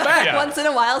 sure, go in the back. Yeah. Once in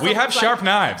a while. We have sharp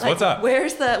knives. What's up?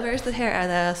 Where's the hair,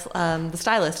 the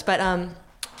stylist? But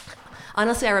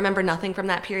honestly, I remember nothing from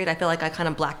that period. I feel like I kind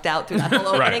of blacked out through that whole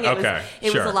opening. Right,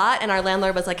 It was a lot, and our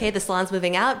landlord was like, hey, the salon's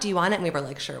moving out. Do you want it? And we were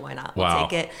like, sure, why not? We'll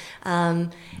take it.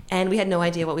 And we had no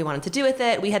idea what we wanted to do with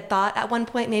it. We had thought at one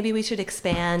point maybe we should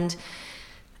expand.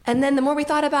 And then the more we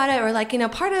thought about it, we're like,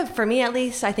 part of, for me at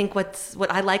least, I think what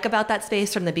I like about that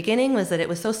space from the beginning was that it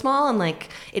was so small and like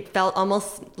it felt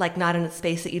almost like not in a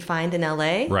space that you'd find in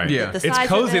LA. Right. Yeah. It's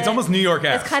cozy. It's almost New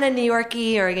York-esque. It's kind of New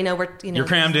Yorky, or you're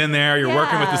crammed in there. You're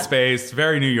working with the space.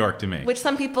 Very New York to me. Which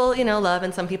some people love,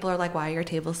 and some people are like, why are your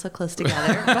tables so close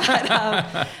together?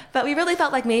 But we really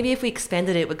felt like maybe if we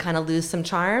expanded it would kind of lose some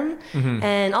charm. Mm-hmm.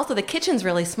 And also the kitchen's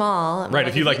really small. Right.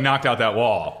 If you knocked out that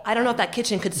wall. I don't know if that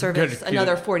kitchen could service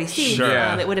another 40 seats. Sure.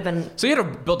 It would have been. So you had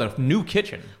to build a new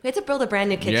kitchen. We had to build a brand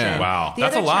new kitchen. Yeah. Wow. The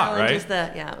That's other a lot, challenge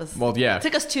right? is it was. Well, yeah. It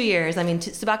took us 2 years. I mean,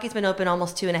 Tsubaki's been open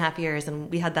almost 2.5 years, and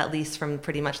we had that lease from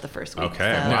pretty much the first week.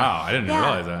 Okay. So, wow. I didn't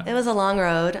realize that. It was a long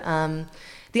road.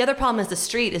 The other problem is the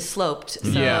street is sloped,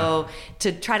 so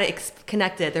to try to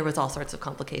connect it, there was all sorts of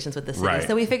complications with the city. Right.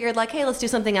 So we figured, like, hey, let's do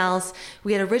something else.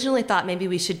 We had originally thought maybe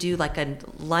we should do like a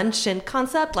luncheon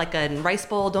concept, like a rice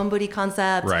bowl donburi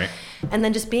concept, right? And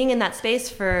then just being in that space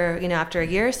for after a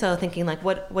year or so, thinking like,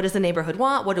 what does the neighborhood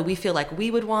want? What do we feel like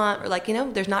we would want? Or like,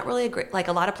 there's not really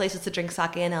a lot of places to drink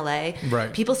sake in LA.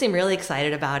 Right. People seem really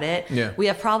excited about it. Yeah. We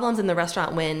have problems in the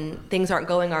restaurant when things aren't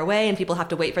going our way and people have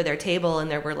to wait for their table,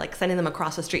 and we're like sending them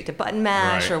across the street to Button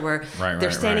Mash, or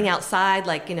they're standing outside,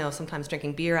 like, sometimes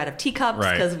drinking beer out of teacups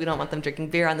because we don't want them drinking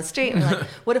beer on the street. And we're like,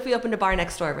 what if we opened a bar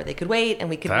next door where they could wait and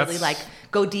we could really like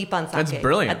go deep on sake? That's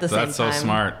brilliant. At the same time. That's so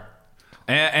smart.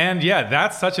 And yeah,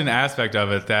 that's such an aspect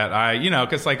of it that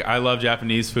because like I love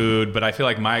Japanese food, but I feel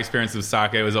like my experience with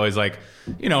sake was always like,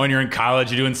 when you're in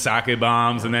college, you're doing sake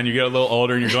bombs, and then you get a little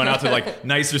older and you're going out to like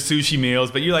nicer sushi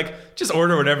meals, but you like just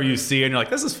order whatever you see and you're like,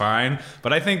 this is fine.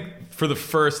 But I think for the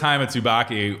first time at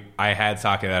Tsubaki, I had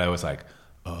sake that I was like,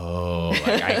 oh,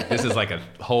 this is like a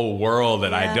whole world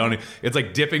that I don't. It's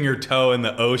like dipping your toe in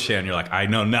the ocean. You're like, I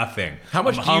know nothing. How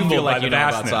much do you feel like you know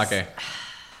about sake?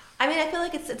 I mean, I feel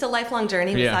like it's a lifelong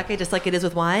journey with sake, just like it is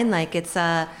with wine. Like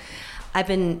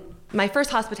my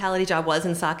first hospitality job was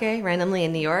in sake, randomly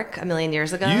in New York a million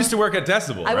years ago. You used to work at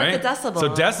Decibel, right? I worked at Decibel. So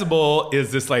Decibel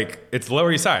is this like, it's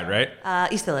Lower East Side, right?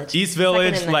 East Village. East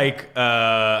Village,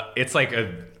 it's like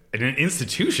an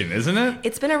institution, isn't it?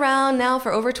 It's been around now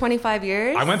for over 25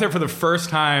 years. I went there for the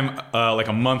first time like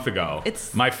a month ago.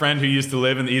 My friend who used to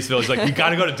live in the East Village, like, you got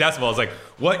to go to Decibel. I was like,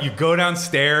 what? You go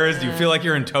downstairs, you feel like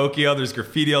you're in Tokyo, there's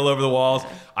graffiti all over the walls.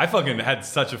 I fucking had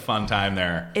such a fun time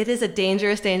there. It is a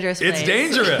dangerous place. It's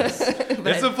dangerous.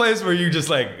 It's a place where you just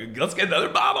like, let's get another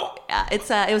bottle. Yeah,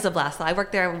 it was a blast. I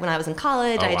worked there when I was in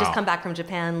college. I had just come back from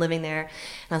Japan, living there.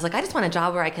 And I was like, I just want a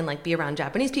job where I can like be around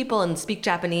Japanese people and speak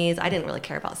Japanese. I didn't really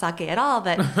care about sake at all,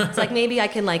 but it's like maybe I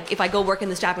can, like, if I go work in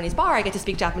this Japanese bar, I get to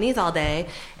speak Japanese all day,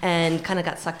 and kind of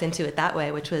got sucked into it that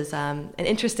way, which was an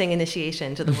interesting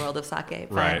initiation to the world of sake.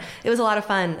 But right. It was a lot of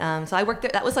fun. So I worked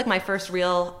there. That was like my first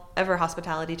real ever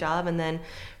hospitality job, and then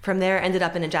from there ended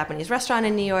up in a Japanese restaurant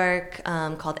in New York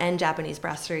called N Japanese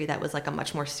Brasserie. That was like a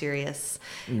much more serious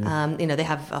they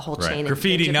have a whole chain.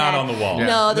 Graffiti in not on the wall. Yeah.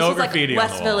 No, this was like graffiti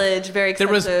West Village, very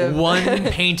expensive. There was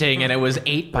one painting and it was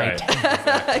 8 by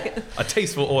 10. A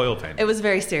tasteful oil painting. It was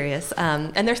very serious,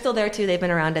 and they're still there too. They've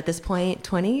been around at this point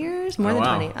 20 years, more than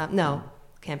 20. No,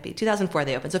 can't be. 2004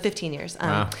 they opened, so 15 years.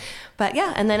 Wow. But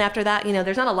yeah, and then after that,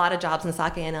 there's not a lot of jobs in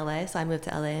sake in LA, so I moved to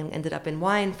LA and ended up in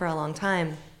wine for a long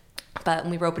time. But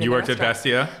when we were opening, you worked at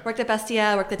Bestia? Worked at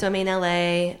Bestia, worked at Domaine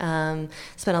LA,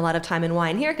 spent a lot of time in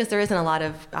wine here because there isn't a lot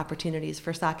of opportunities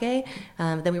for sake.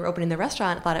 Then we were opening the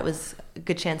restaurant, thought it was a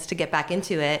good chance to get back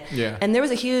into it. Yeah. And there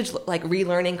was a huge like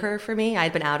relearning curve for me.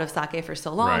 I'd been out of sake for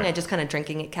so long, right. and just kind of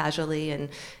drinking it casually. And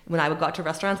when I would go out to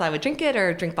restaurants, I would drink it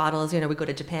or drink bottles. We go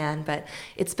to Japan, but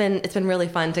it's been really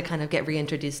fun to kind of get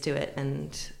reintroduced to it.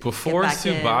 And before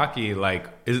Tsubaki,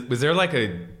 was there like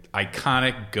a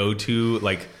iconic go-to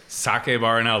like sake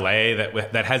bar in LA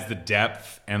that has the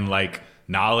depth and like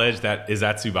knowledge that is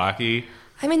at Tsubaki?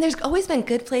 I mean, there's always been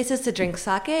good places to drink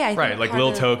sake. Right, like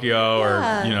Little Tokyo or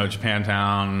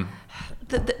Japantown.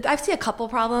 I've seen a couple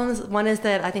problems. One is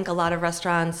that I think a lot of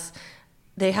restaurants,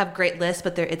 they have great lists,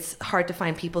 but it's hard to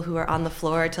find people who are on the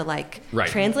floor to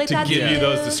translate that to give you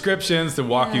those descriptions, to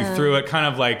walk you through it. Kind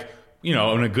of like,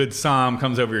 when a good som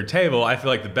comes over your table, I feel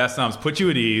like the best soms put you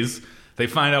at ease. They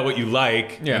find out what you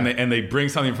like, and they bring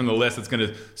something from the list that's going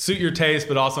to suit your taste,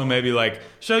 but also maybe like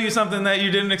show you something that you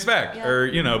didn't expect,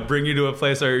 or bring you to a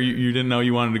place where you didn't know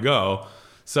you wanted to go.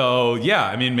 So yeah,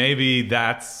 I mean, maybe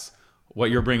that's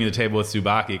what you're bringing to the table with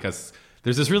Tsubaki, because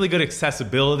there's this really good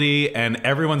accessibility, and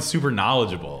everyone's super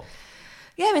knowledgeable.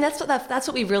 Yeah, I mean, that's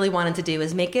what we really wanted to do,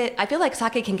 is make it. I feel like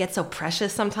sake can get so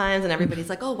precious sometimes, and everybody's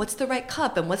like, oh, what's the right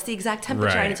cup, and what's the exact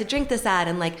temperature I need to drink this at,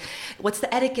 and like, what's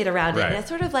the etiquette around it? And it's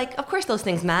sort of like, of course those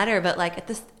things matter, but like at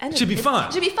this end, it should be fun.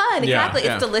 It should be fun, exactly.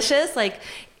 It's delicious,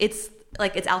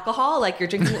 it's alcohol, like you're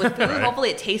drinking it with food.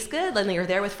 Hopefully it tastes good, and you're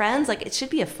there with friends. Like, it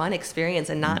should be a fun experience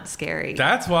and not scary.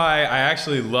 That's why I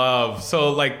actually love,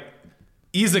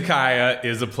 izakaya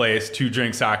is a place to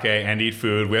drink sake and eat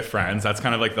food with friends. That's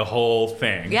kind of like the whole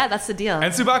thing. Yeah, that's the deal.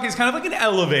 And Tsubaki is kind of like an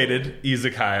elevated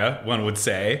izakaya, one would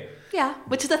say. Yeah,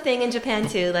 which is a thing in Japan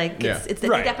too. Like, they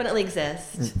definitely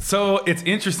exist. So it's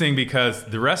interesting because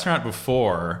the restaurant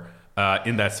before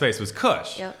in that space was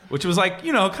Kush, which was like,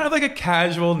 kind of like a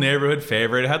casual neighborhood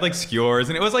favorite. It had like skewers,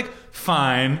 and it was like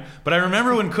fine. But I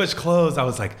remember when Kush closed, I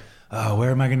was like, oh,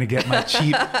 where am I going to get my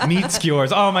cheap meat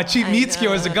skewers? Oh, my cheap meat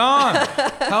skewers are gone.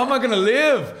 How am I going to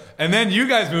live? And then you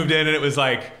guys moved in, and it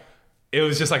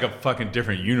was just like a fucking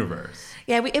different universe.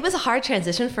 Yeah, it was a hard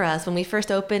transition for us when we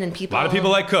first opened, and a lot of people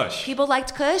like Kush. People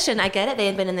liked Kush, and I get it. They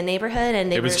had been in the neighborhood,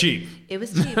 and it was cheap. It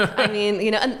was cheap. I mean,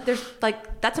 you know, and there's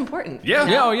like that's important. Yeah,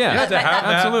 you know? Oh yeah. To have that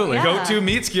absolutely. go-to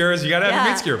meat skewers, you got to have a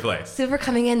meat skewer place. So we're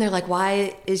coming in, they're like,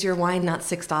 "Why is your wine not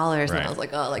 $6?" And I was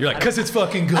like, "Oh, like you're like, because it's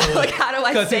fucking good. Like, how do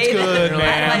I say it's good, this?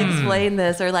 man. How do I explain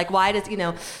this? Or like, why does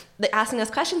asking us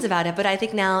questions about it? But I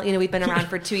think now, we've been around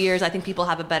for 2 years. I think people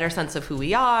have a better sense of who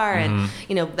we are, and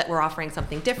that we're offering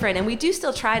something different. And we do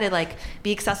still try to like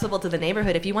be accessible to the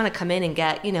neighborhood. If you want to come in and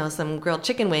get some grilled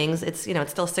chicken wings, it's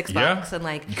it's still $6, and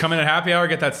like you come in at happy hour,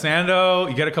 get that Sando,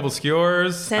 you get a couple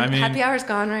skewers. Happy hour's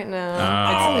gone right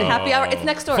now. It's happy hour. It's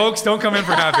next door. Folks, don't come in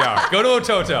for happy hour. Go to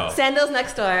Ototo. Sando's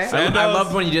next door. I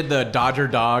loved when you did the Dodger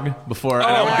dog before.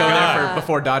 I would go there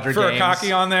before Dodger for games. a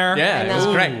cocky on there. Yeah, it was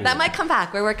great. That might come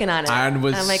back. We're working on it. I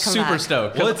was super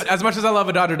stoked. Well, as much as I love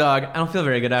a Dodger dog, I don't feel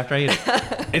very good after I eat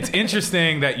it. It's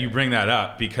interesting that you bring that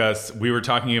up because we were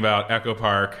talking about Echo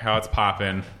Park, how it's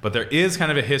popping, but there is kind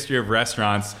of a history of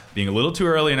restaurants being a little too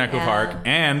early in Echo Park,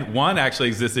 and one actually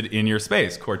existed in your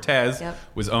space. Cortez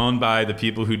was owned by the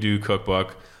people who do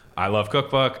Cookbook. I love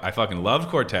Cookbook. I fucking loved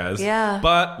Cortez. Yeah.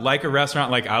 But like a restaurant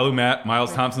like Alumet,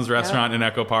 Miles Thompson's restaurant in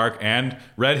Echo Park, and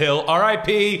Red Hill,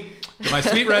 R.I.P., my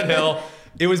sweet Red Hill,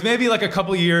 it was maybe like a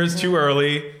couple years too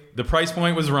early. The price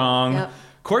point was wrong. Yep.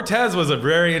 Cortez was a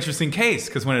very interesting case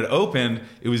because when it opened,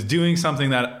 it was doing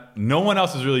something that no one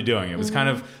else was really doing. It was kind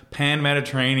of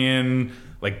pan-Mediterranean,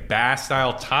 like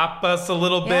Bass-style tapas a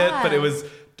little bit, but it was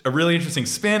a really interesting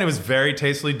spin. It was very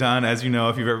tastefully done, as you know,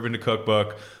 if you've ever been to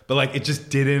Cookbook. But like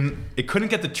it couldn't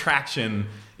get the traction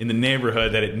in the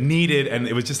neighborhood that it needed, and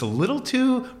it was just a little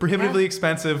too prohibitively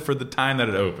expensive for the time that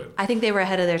it opened. I think they were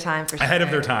ahead of their time for sure. Ahead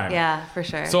of their time. Yeah, for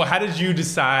sure. So how did you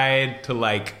decide to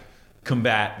like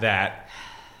combat that,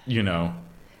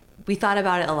 We thought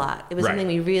about it a lot. It was something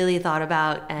we really thought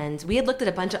about, and we had looked at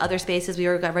a bunch of other spaces. We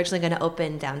were originally going to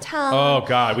open downtown. Oh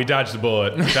God, we dodged the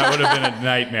bullet. That would have been a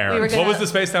nightmare. What was the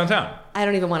space downtown? I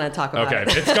don't even want to talk about it.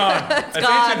 Okay, it's gone. It's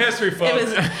gone. ancient history,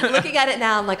 folks. Looking at it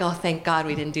now, I'm like, oh, thank God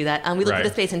we didn't do that. We looked at a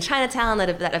space in Chinatown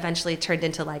that eventually turned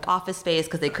into like office space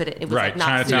because they couldn't. It was like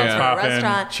not suited for a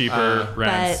restaurant. Cheaper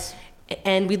rents.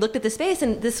 And we looked at the space,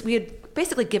 and we had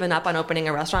basically given up on opening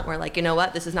a restaurant. We're like, you know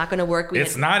what, this is not going to work.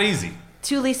 It's not easy.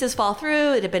 2 leases fall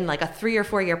through. It had been like a 3 or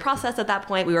 4 year process at that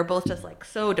point. We were both just like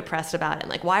so depressed about it.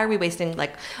 Like, why are we wasting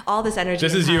like all this energy?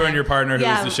 This is you and your partner who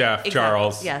is the chef,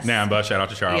 Charles Namba. Shout out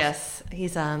to Charles. Yes.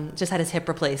 He's just had his hip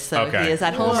replaced, so he is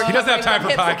at home. He doesn't have time for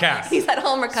podcasts. He's at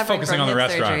home recovering focusing from on the hip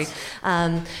restaurants.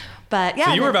 surgery. But yeah,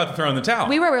 so you were about to throw in the towel.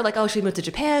 We were like, oh, should we move to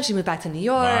Japan? Should we move back to New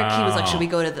York? Wow. He was like, should we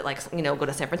go to go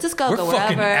to San Francisco? We're go wherever.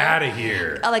 fucking out of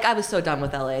here. Like I was so done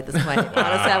with LA at this point.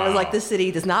 Honestly, I was like, this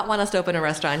city does not want us to open a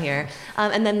restaurant here.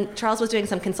 And then Charles was doing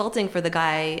some consulting for the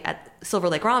guy at Silver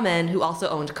Lake Ramen who also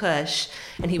owned Kush,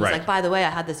 and he was like, by the way, I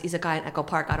had this izakaya in Echo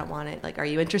Park. I don't want it. Like, are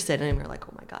you interested? And we were like,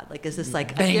 oh my God, like, is this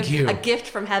like a gift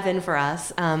from heaven for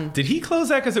us? Did he close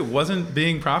that because it wasn't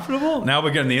being profitable? Now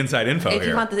we're getting the inside info if here.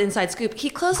 You want the inside scoop, he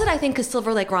closed it, I think, because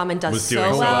Silver Lake Ramen does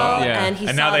so well. Yeah.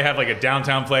 And now they have like a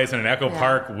downtown place and an Echo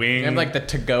Park wing. They have like the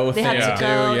to-go thing. They have to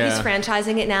go. Yeah. He's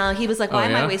franchising it now. He was like, why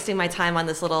am I wasting my time on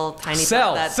this little tiny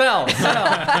sell.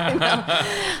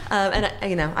 And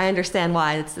I understand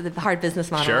why. It's the hard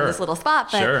business model in this little spot.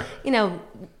 But,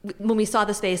 when we saw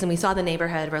the space and we saw the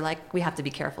neighborhood, we're like, we have to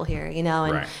be careful here,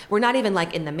 and we're not even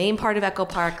like in the main part of Echo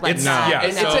Park. Like,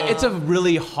 it's a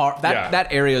really hard, that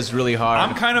area is really hard.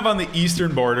 I'm kind of on the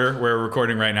eastern border where we're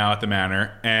recording right now at the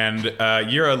Manor, and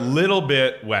you're a little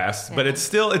bit west, but it's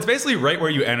basically right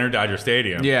where you enter Dodger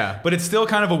Stadium. Yeah. But it's still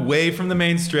kind of away from the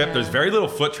main strip. Yeah. There's very little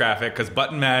foot traffic because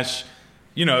Button Mash,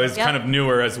 is kind of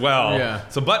newer as well. Yeah.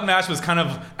 So Button Mash was kind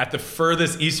of at the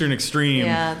furthest eastern extreme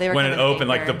when it opened,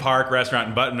 like the Park restaurant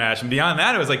and Button Mash. And beyond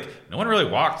that, it was like no one really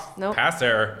walked past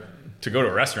there to go to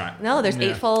a restaurant. No, there's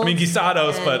Eightfold. I mean,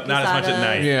 Guisados, but not as much at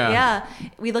night. Yeah.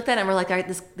 We looked at it and we're like, all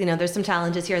right, there's some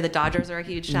challenges here. The Dodgers are a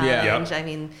huge challenge. Yeah. I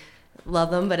mean,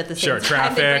 love them, but at the same time,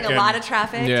 traffic they bring a lot of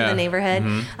traffic to the neighborhood.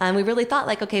 We really thought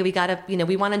like, okay, we gotta,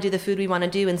 we want to do the food we want to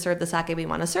do and serve the sake we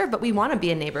want to serve, but we want to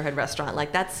be a neighborhood restaurant.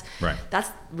 Like that's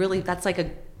like a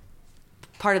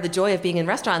part of the joy of being in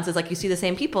restaurants is like you see the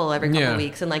same people every couple of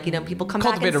weeks, and like people come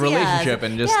cultivate back and a relationship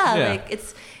and just like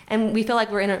it's. And we feel like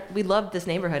we love this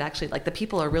neighborhood, actually. Like, the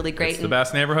people are really great. It's the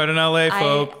best neighborhood in LA,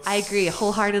 folks. I agree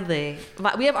wholeheartedly.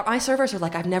 My servers are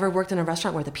like, I've never worked in a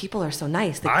restaurant where the people are so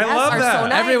nice. The guests love are that. so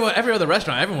nice. Every other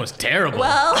restaurant, everyone was terrible.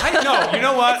 Well, I know. You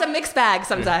know what? It's a mixed bag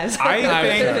sometimes. I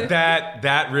think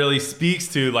that really speaks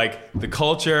to, like, the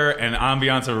culture and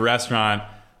ambiance of a restaurant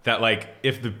that like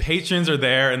if the patrons are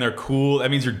there and they're cool,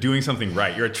 that means you're doing something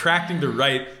right. You're attracting the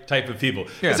right type of people.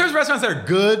 Yeah. There's restaurants that are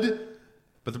good,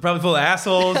 but they're probably full of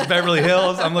assholes. Beverly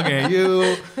Hills, I'm looking at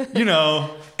you, you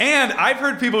know. And I've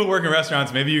heard people who work in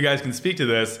restaurants, maybe you guys can speak to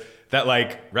this, that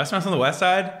like restaurants on the West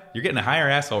Side, you're getting a higher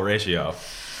asshole ratio.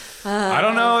 I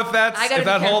don't know if that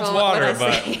holds water,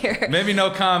 but maybe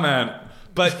no comment.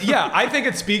 But yeah, I think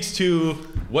it speaks to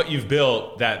what you've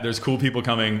built, that there's cool people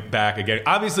coming back again.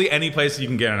 Obviously, any place you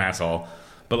can get an asshole,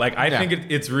 but like I think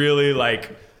it's really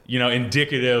like, you know,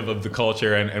 indicative of the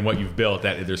culture and what you've built,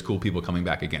 that there's cool people coming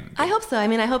back again. I hope so. I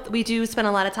mean, I hope we do spend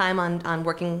a lot of time on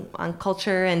working on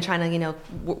culture and trying to, you know,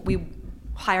 we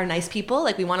hire nice people.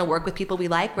 Like we want to work with people we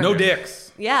like. No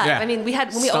dicks. Yeah. I mean, we had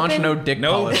when we Staunch opened, no dick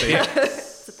policy.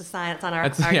 It's the sign. It's on our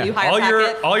new hire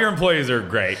packet. All your employees are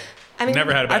great. I mean,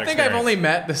 never had a bad experience. I've only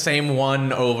met the same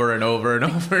one over and over and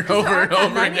over and over and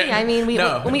over again. I mean,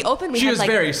 when we opened, she had was like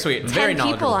very sweet, 10 very people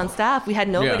knowledgeable on staff. We had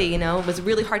nobody. You know, it was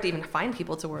really hard to even find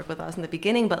people to work with us in the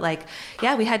beginning. But like,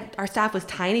 yeah, our staff was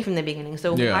tiny from the beginning.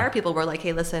 So when we hire people, we're like,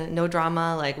 hey, listen, no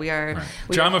drama. Like we are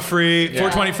drama free,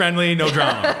 420 friendly, no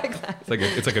drama. Exactly.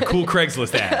 It's like a cool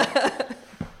Craigslist ad.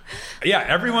 Yeah,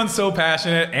 everyone's so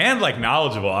passionate and like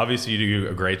knowledgeable. Obviously, you do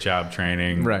a great job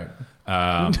training. Right.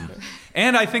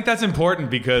 And I think that's important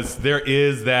because there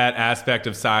is that aspect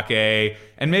of sake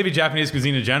and maybe Japanese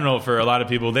cuisine in general for a lot of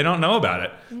people. They don't know about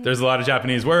it. There's a lot of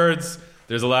Japanese words.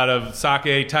 There's a lot of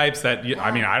sake types that,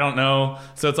 I mean, I don't know.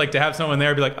 So it's like to have someone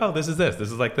there be like, oh, this is this.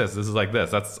 This is like this. This is like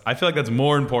this. I feel like that's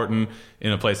more important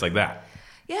in a place like that.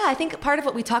 Yeah, I think part of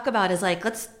what we talk about is like,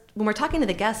 when we're talking to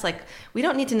the guests, like we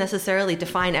don't need to necessarily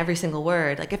define every single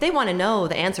word. Like if they want to know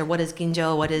the answer, what is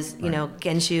ginjo, what is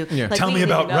genshu? Yeah. Like, tell me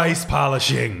about rice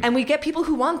polishing. And we get people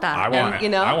who want that. I want it. You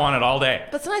know, I want it all day.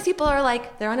 But sometimes people are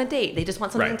like, they're on a date. They just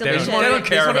want something delicious. They don't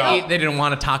care about. They didn't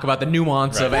want to talk about the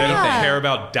nuance of anything. They don't care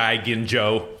about dai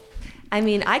ginjo. I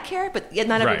mean, I care, but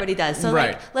not everybody does. So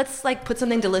like, let's like put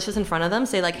something delicious in front of them.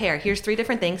 Say like, hey, here's 3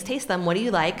 different things. Taste them. What do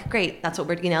you like? Great. That's what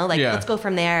we're, let's go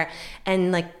from there.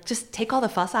 And like, just take all the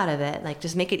fuss out of it. Like,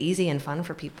 just make it easy and fun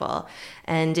for people.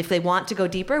 And if they want to go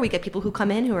deeper, we get people who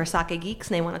come in who are sake geeks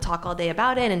and they want to talk all day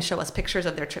about it and show us pictures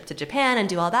of their trip to Japan and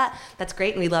do all that. That's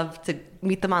great. And we love to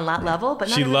meet them on that level. But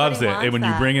she loves it when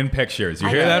you bring in pictures. You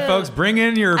hear that, folks? Bring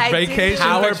in your vacation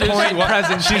PowerPoint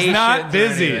presentation. She's not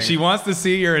busy. She wants to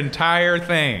see your entire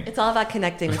thing. It's all about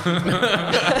connecting with people.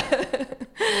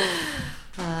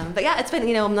 But yeah, it's been,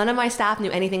 none of my staff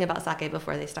knew anything about sake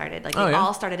before they started. Like, they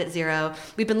all started at zero.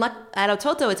 We've been at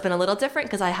Ototo, it's been a little different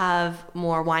because I have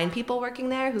more wine people working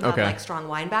there who have like strong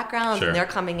wine backgrounds, and they're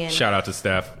coming in. Shout out to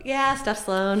Steph. Yeah, Steph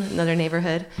Sloan, another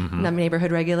neighborhood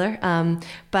regular.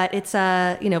 But it's,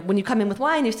 when you come in with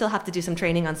wine, you still have to do some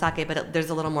training on sake, but there's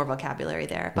a little more vocabulary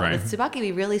there. But with Tsubaki,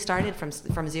 we really started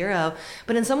from zero.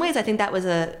 But in some ways, I think that was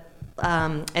a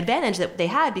advantage that they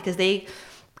had because they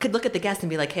could look at the guest and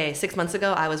be like, hey, 6 months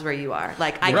ago, I was where you are.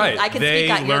 Like, I can speak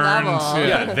at your level.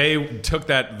 Yeah, they took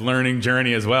that learning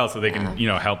journey as well so they can,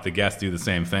 help the guest do the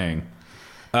same thing.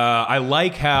 I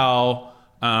like how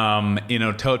in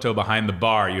Ototo behind the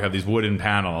bar, you have these wooden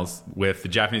panels with the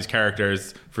Japanese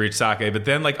characters for each sake, but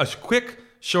then like a quick,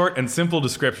 short, and simple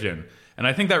description. And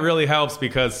I think that really helps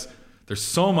because there's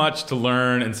so much to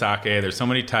learn in sake. There's so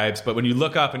many types. But when you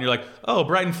look up and you're like, oh,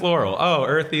 bright and floral. Oh,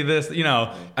 earthy this.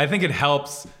 I think it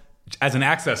helps as an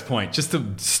access point, just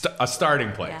a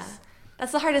starting place. Yeah.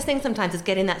 That's the hardest thing sometimes is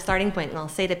getting that starting point. And I'll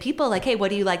say to people like, hey,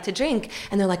 what do you like to drink?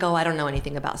 And they're like, oh, I don't know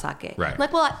anything about sake. Right. I'm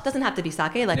like, well, it doesn't have to be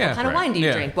sake. Like, what kind of wine do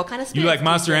you drink? What kind of spirits? You like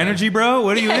Monster Energy, bro?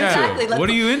 What are you into? Exactly. What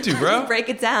are you into, bro? Break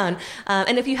it down.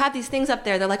 And if you have these things up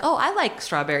there, they're like, oh, I like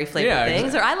strawberry flavored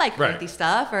things, or I like earthy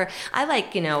stuff, or I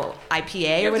like,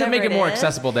 IPA or whatever. To make it more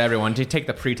accessible to everyone, to take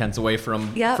the pretense away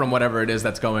from whatever it is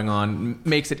that's going on,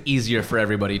 makes it easier for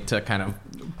everybody to kind of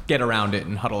get around it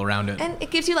and huddle around it. And it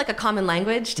gives you like a common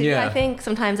language too, I think.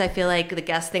 Sometimes I feel like the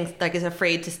guest is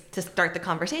afraid to start the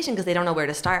conversation because they don't know where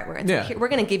to start. Where we're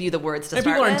going to give you the words to start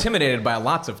with. People are intimidated by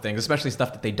lots of things, especially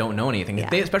stuff that they don't know anything.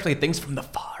 Especially things from the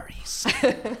Far East.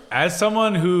 As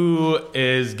someone who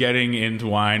is getting into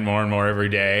wine more and more every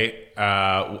day,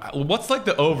 what's like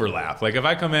the overlap? Like if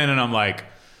I come in and I'm like,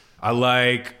 I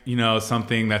like,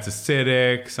 something that's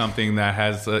acidic, something that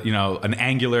has, an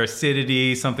angular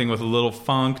acidity, something with a little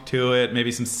funk to it,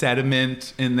 maybe some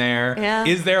sediment in there. Yeah.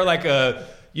 Is there like a,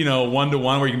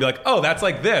 one-to-one where you can be like, oh, that's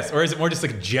like this? Or is it more just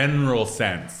like a general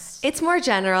sense? It's more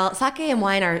general. Sake and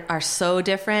wine are so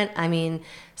different. I mean,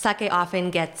 sake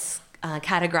often gets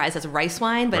categorized as rice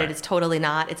wine, but Right. it is totally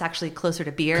not. It's actually closer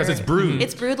to beer. 'Cause it's brewed.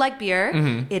 It's brewed like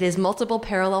beer. It is multiple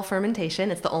parallel fermentation.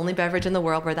 It's the only beverage in the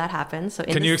world where that happens. So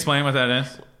Can you explain what that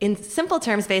is? in simple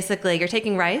terms, basically, you're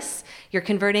taking rice, you're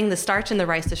converting the starch in the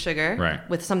rice to sugar Right.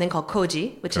 with something called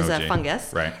koji, which is a Koji. fungus.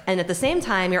 Right. And at the same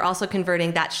time, you're also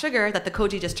converting that sugar that the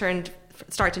koji just turned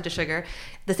starch into sugar.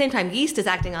 At the same time, yeast is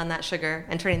acting on that sugar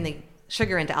and turning the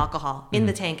sugar into alcohol in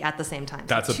the tank at the same time.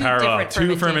 That's So a parallel.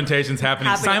 Two fermentations happening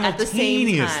at the same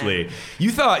simultaneously. time.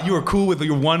 You thought you were cool with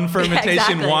your one fermentation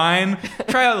exactly. wine?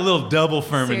 Try out a little double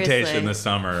fermentation Seriously. this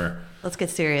summer. Let's get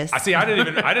serious. I see. I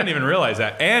didn't even realize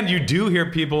that. And you do hear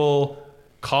people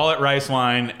call it rice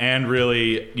wine and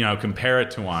really, compare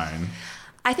it to wine.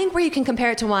 I think where you can compare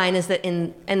it to wine is that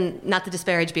and not to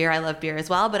disparage beer, I love beer as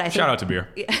well, but I think Shout out to beer.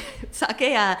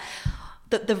 sake,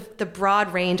 the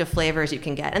broad range of flavors you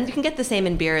can get, and you can get the same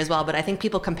in beer as well. But I think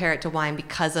people compare it to wine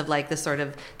because of like the sort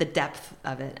of the depth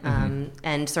of it,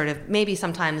 and sort of maybe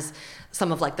sometimes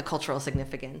some of like the cultural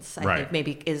significance. I Right. think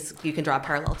maybe is you can draw a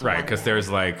parallel to Right, wine because there. there's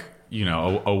like,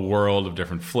 a world of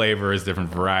different flavors, different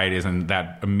varieties, and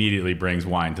that immediately brings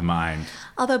wine to mind.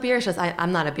 Although beer is just,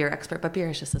 I'm not a beer expert, but beer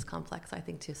is just as complex, I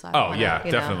think, too. So I don't Oh, wanna, yeah,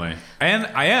 definitely. And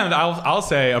I'll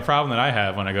say a problem that I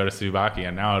have when I go to Tsubaki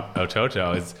and now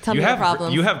Ototo is Tell me your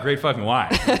problems. you have great fucking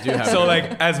wine. So like,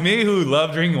 as me who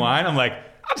love drinking wine, I'm like,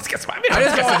 I'll just get some wine.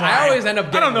 I always end up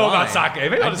I getting don't know wine. about sake.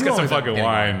 Maybe I'll just get some fucking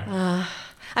wine.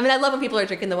 I mean, I love when people are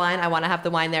drinking the wine. I want to have the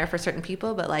wine there for certain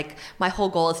people, but like my whole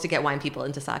goal is to get wine people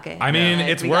into sake. I mean, Like,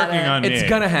 it's we working gotta- on me. It's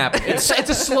gonna happen. It's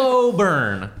a slow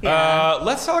burn.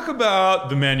 Let's talk about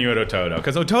the menu at Ototo,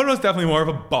 because Ototo is definitely more of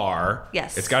a bar.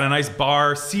 Yes. It's got a nice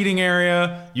bar seating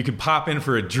area. You can pop in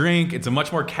for a drink. It's a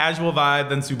much more casual vibe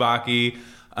than Tsubaki.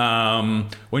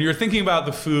 When you're thinking about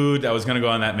the food that was going to go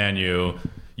on that menu,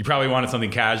 you probably wanted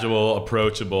something casual,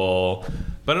 approachable,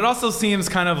 but it also seems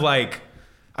kind of like,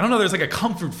 I don't know, there's like a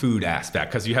comfort food aspect,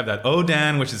 because you have that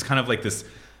oden, which is kind of like this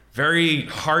very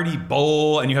hearty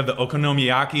bowl, and you have the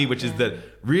okonomiyaki, which is the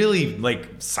really like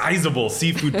sizable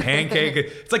seafood pancake.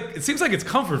 It's like, it seems like it's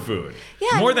comfort food,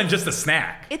 Yeah. more than just a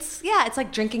snack. It's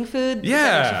like drinking food.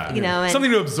 Yeah, and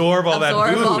something to absorb all that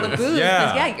booze. all the booze. 'Cause,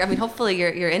 Yeah, I mean, hopefully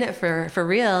you're in it for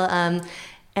real.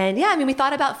 And yeah, I mean, we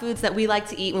thought about foods that we like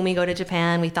to eat when we go to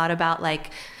Japan. We thought about like,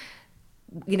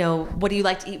 what do you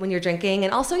like to eat when you're drinking?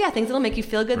 And also, things that'll make you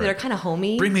feel good that are kind of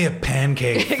homey. Bring me a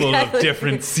pancake full of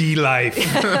different sea life.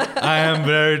 I am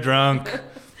very drunk.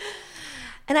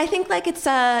 And I think like it's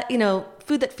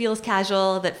food that feels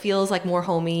casual, that feels like more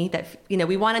homey. That we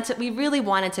really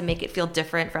wanted to make it feel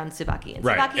different from Tsubaki. And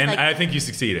Right, Tsubaki, and like, I think you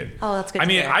succeeded. Oh, that's good I to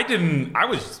mean, hear. I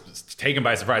was taken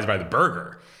by surprise by the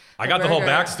burger. I got the whole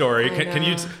burger. backstory. I Can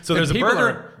you? know. So there's a People burger.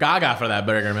 are gaga for that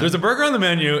burger, man. There's a burger on the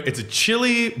menu. It's a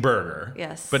chili burger.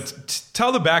 Yes. But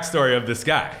tell the backstory of this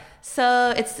guy.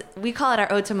 So we call it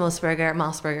our Ode to Mosburger,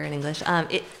 Mosburger in English.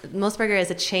 Mosburger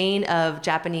is a chain of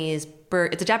Japanese.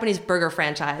 It's a Japanese burger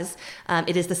franchise.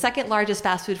 It is the second largest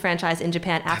fast food franchise in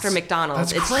Japan after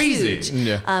McDonald's. That's it's crazy. huge.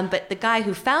 Yeah. But the guy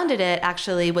who founded it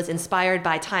actually was inspired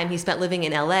by time he spent living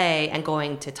in LA and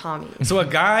going to Tommy's. So a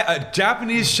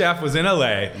Japanese chef was in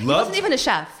LA. He wasn't even a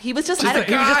chef. He was just, Just a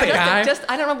guy.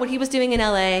 I don't know what he was doing in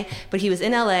LA, but he was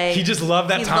in LA. He just loved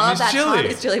that He Tommy's loved that chili.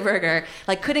 Tommy's chili burger.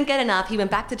 Like couldn't get enough. He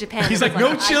went back to Japan. He's and like,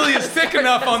 was no chili is thick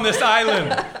enough on this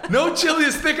island. No chili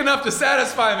is thick enough to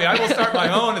satisfy me. I will start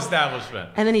my own establishment.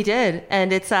 And then he did,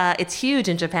 and it's huge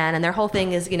in Japan. And their whole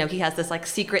thing is, he has this like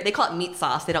secret. They call it meat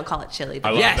sauce. They don't call it chili. I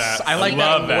But love Yes, that. I like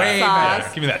love that way better.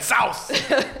 Yeah, give me that sauce.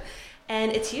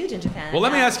 and it's huge in Japan. Well,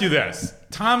 let me ask you this.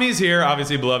 Tommy's here,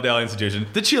 obviously a beloved LA institution.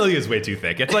 The chili is way too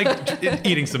thick. It's like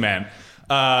eating cement.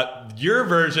 Your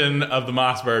version of the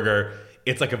Moss Burger,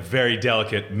 it's like a very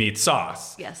delicate meat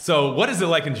sauce. Yes. So what is it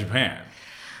like in Japan?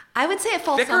 I would say it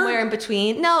falls Thicker? somewhere in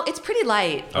between. No, it's pretty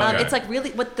light. Okay. It's like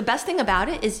really. What the best thing about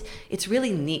it is, it's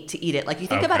really neat to eat it. Like you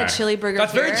think about a Okay. chili burger.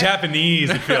 That's very here, Japanese,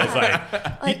 it feels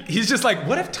like. He's just like,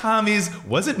 what if Tommy's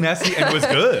wasn't messy and was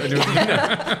good?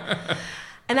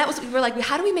 And that was, we were like,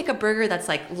 how do we make a burger that's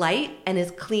like light and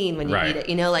is clean when you Right.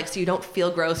 eat it? Like so you don't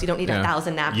feel gross. You don't need Yeah.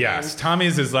 1,000 napkins. Yes,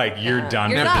 Tommy's is like, you're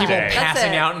done You're for done. the People day. That's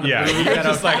passing it. out in the Yeah, booth you're at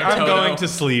just like, a I'm Toto. going to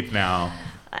sleep now.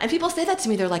 And people say that to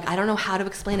me. They're like, I don't know how to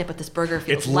explain it, but this burger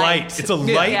feels It's light. It's a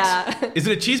light. Yeah. Is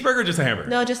it a cheeseburger or just a hamburger?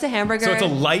 No, just a hamburger. So it's a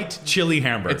light chili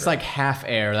hamburger. It's like half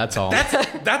air. That's all.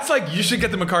 That's like, you should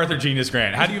get the MacArthur Genius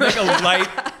Grant. How do you make a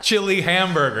light chili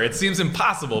hamburger. It seems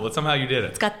impossible, but somehow you did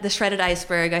it. It's got the shredded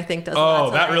iceberg, I think.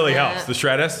 That really helps. The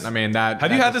shredded. I mean, that.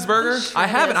 Have you had this burger? I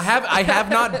haven't. I have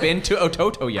not been to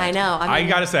Ototo yet. I know. I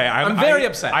gotta say, I'm very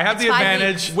upset. I have the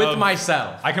advantage with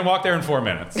myself. I can walk there in 4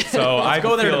 minutes. So Let's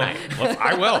go there tonight.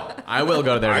 I will. I will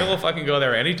go there. I will fucking go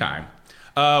there anytime.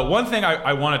 One thing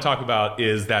I want to talk about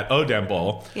is that Oden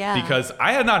bowl. Yeah. Because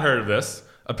I had not heard of this.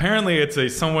 Apparently, it's a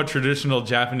somewhat traditional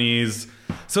Japanese.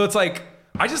 So it's like,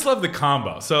 I just love the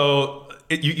combo. So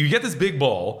you get this big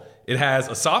bowl. It has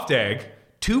a soft egg,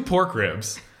 2 pork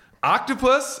ribs,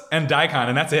 octopus, and daikon,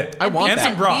 and that's it. I want and that.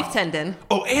 some broth. Beef tendon.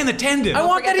 Oh, and the tendon. I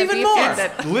want that even more.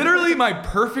 Tendon. Literally my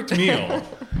perfect meal.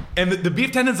 And the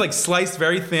beef tendon's like sliced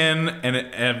very thin,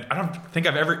 and I don't think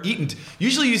I've ever eaten.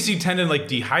 Usually you see tendon like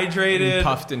dehydrated,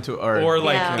 puffed into, or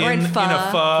like or in a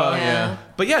pho. Yeah.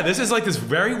 But yeah, this is like this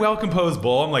very well composed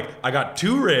bowl. I'm like, I got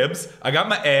 2 ribs, I got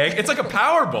my egg. It's like a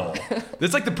power bowl.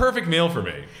 It's like the perfect meal for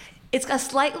me. It's a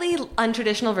slightly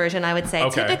untraditional version, I would say.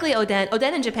 Okay. Typically,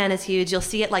 Oden in Japan is huge. You'll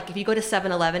see it like if you go to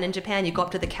 7-Eleven in Japan, you go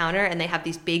up to the counter and they have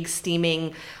these big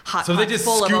steaming hot So they just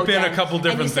full scoop of in Oden. a couple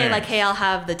different and you say things. like, hey, I'll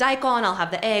have the daikon, I'll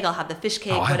have the egg, I'll have the fish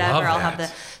cake, Oh, I whatever. love I'll have that.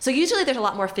 the. So usually there's a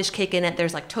lot more fish cake in it.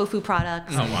 There's like tofu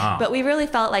products. Oh, wow. But we really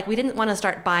felt like we didn't want to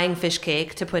start buying fish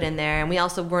cake to put in there, and we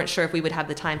also weren't sure if we would have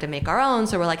the time to make our own.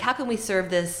 So we're like, how can we serve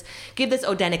this, give this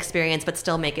Oden experience, but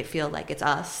still make it feel like it's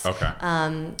us? Okay.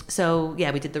 So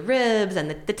yeah, we did the ribs, and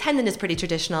the tendon is pretty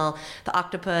traditional. The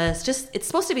octopus, it's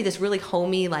supposed to be this really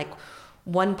homey, like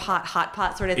one pot, hot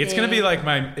pot sort of thing. It's gonna be like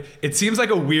it seems like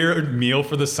a weird meal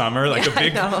for the summer, like a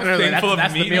big thing full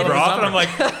of meat and broth. And I'm like,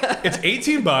 it's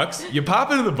 $18. You pop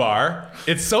into the bar.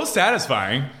 It's so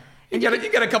satisfying. You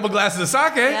get a couple glasses of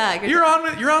sake. Yeah, you're on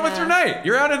with your night.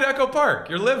 You're out at Echo Park.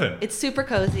 You're living. It's super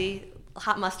cozy.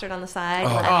 Hot mustard on the side.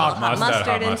 hot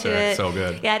mustard into mustard. it. So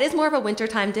good. Yeah, it is more of a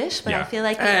wintertime dish, but I feel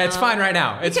like it's fine right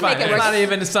now. It's can make fine. it It's work. not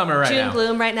even summer right now. June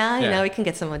gloom right now. You Yeah. know, we can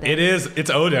get some Oden. It's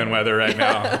Oden weather right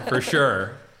now for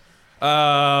sure.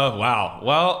 Wow.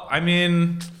 Well, I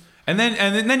mean, and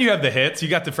then you have the hits. You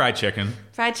got the fried chicken.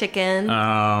 Fried chicken.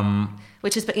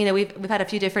 Which is, we've had a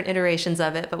few different iterations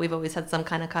of it, but we've always had some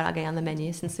kind of karage on the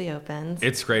menu since we opened.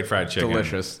 It's great fried chicken.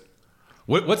 Delicious.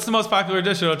 What's the most popular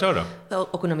dish at Ototo? The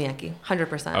okonomiyaki,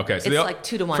 100%. Okay, so it's like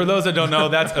 2-to-1. For those that don't know,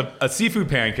 that's a seafood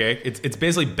pancake. It's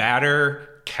basically batter,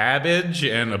 cabbage,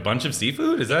 and a bunch of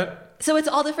seafood. Is that? So it's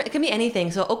all different. It can be anything.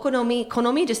 So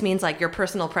konomi just means like your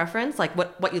personal preference, like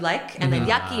what you like. And then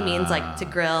yaki means like to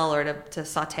grill or to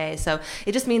saute. So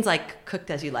it just means like cooked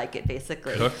as you like it,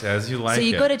 basically. Cooked as you like it. So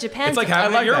you go to Japan. It's like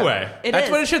having it your way. That's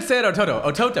what it should say at Ototo.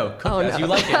 Ototo, cooked as you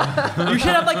like it. You should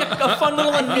have like a fun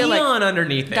little neon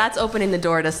underneath it. That's opening the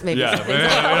door to maybe Yeah, some we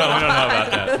things. don't know about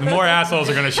that. The more assholes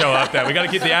are going to show up, we got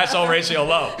to keep the asshole ratio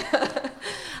low.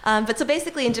 But so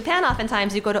basically in Japan,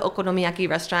 oftentimes you go to okonomiyaki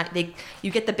restaurant, you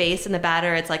get the base and the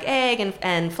batter. It's like egg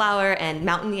and flour and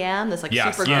mountain yam. That's like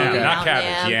super gooey not mountain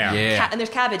cabbage, yam. Yeah. And there's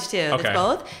cabbage too. Okay. It's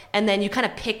both. And then you kind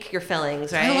of pick your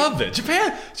fillings, right? I love it.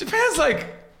 Japan's like,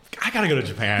 I got to go to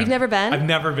Japan. You've never been? I've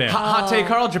never been. Hot take,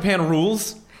 Carl. Japan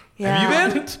rules. Yeah.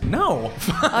 Have you been? No.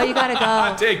 Oh, you gotta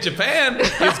I go. take Japan.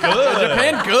 It's good.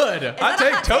 Japan, good. I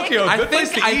take Tokyo. Good place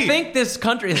to eat. I think this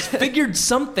country has figured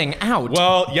something out.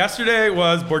 Well, yesterday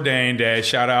was Bourdain Day.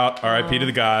 Shout out, R.I.P. to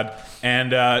the god.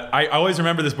 And I always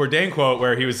remember this Bourdain quote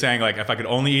where he was saying, like, if I could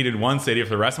only eat in one city for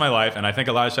the rest of my life, and I think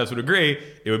a lot of chefs would agree,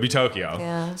 it would be Tokyo.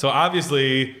 Yeah. So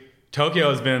obviously, Tokyo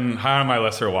has been high on my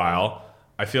list for a while.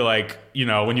 I feel like,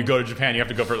 when you go to Japan, you have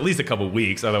to go for at least a couple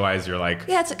weeks. Otherwise, you're like...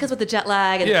 Yeah, it's because with the jet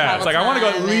lag and Yeah, it's like, I want to go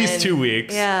at time least and- 2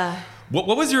 weeks. Yeah. What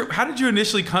was how did you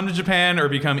initially come to Japan or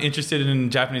become interested in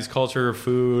Japanese culture or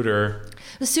food or...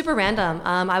 It was super random.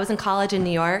 I was in college in New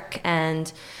York,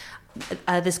 and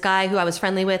this guy who I was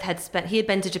friendly with he had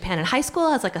been to Japan in high school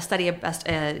as like a study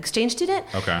exchange student.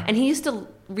 Okay. And he used to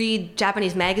read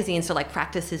Japanese magazines to like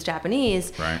practice his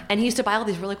Japanese. Right. And he used to buy all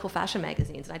these really cool fashion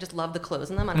magazines, and I just loved the clothes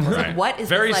in them. And I was Right. like, what is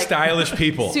Very this, like, stylish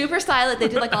people. Super stylish. They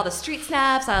did like all the street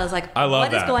snaps. I was like, I love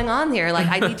what is that. going on here? Like,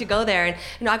 I need to go there.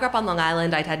 And I grew up on Long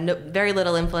Island. I'd had very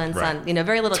little influence Right. on,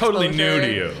 very little Totally exposure new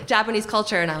to you. Japanese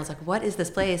culture, and I was like, what is this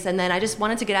place? And then I just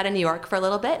wanted to get out of New York for a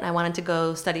little bit, and I wanted to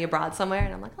go study abroad somewhere,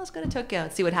 and I'm like, let's go to Tokyo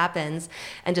and see what happens,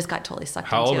 and just got totally sucked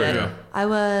How into old it. were you? I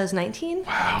was 19.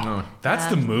 Wow. That's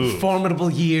the move. Formidable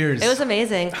years. It was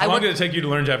amazing. How long did it take you to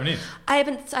learn Japanese? I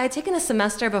had taken a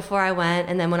semester before I went,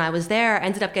 and then when I was there, I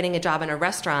ended up getting a job in a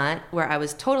restaurant where I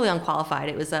was totally unqualified.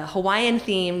 It was a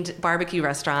Hawaiian-themed barbecue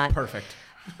restaurant. Perfect.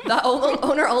 The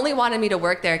owner only wanted me to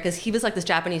work there because he was like this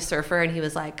Japanese surfer, and he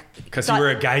was like, because you were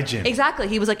a gaijin. Exactly.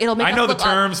 He was like, it'll make. I know the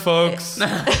terms, folks.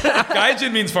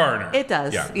 Gaijin means foreigner. It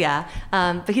does. Yeah.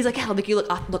 But he's like, yeah, it'll make you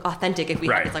look authentic if we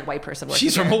have this like white person working.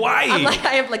 She's from Hawaii. I'm like,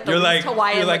 I am like the least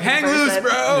Hawaiian. You're like, hang loose,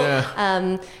 bro.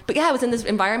 Yeah. But yeah, I was in this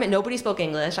environment. Nobody spoke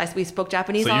English. We spoke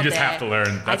Japanese all day. So you just have to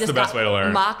learn. That's the best way to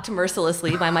learn. Mocked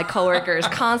mercilessly by my coworkers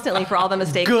constantly for all the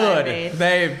mistakes I made.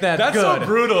 That's good. So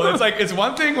brutal. It's like, it's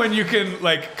one thing when you can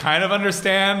like kind of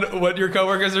understand what your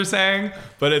coworkers are saying,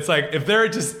 but it's like if they're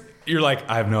just, you're like,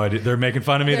 I have no idea. They're making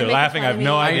fun of me. They're laughing. I have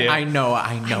no idea. I know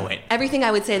it. Everything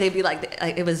I would say, they'd be like,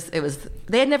 it was.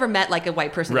 They had never met like a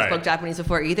white person who spoke Japanese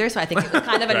before either, so I think it was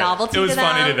kind of a novelty. It was to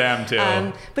them. funny to them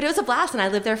too. But it was a blast, and I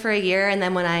lived there for a year. And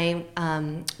then when I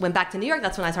went back to New York,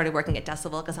 that's when I started working at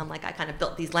Decibel, because I'm like, I kind of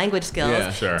built these language skills.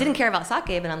 Yeah, sure. Didn't care about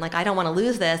sake, but I'm like, I don't want to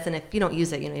lose this, and if you don't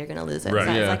use it, you're going to lose it. Right.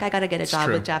 So I was like, I got to get a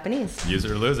job with Japanese. Use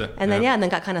it or lose it. And then and then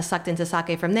got kind of sucked into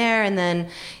sake from there, and then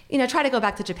try to go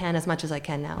back to Japan as much as I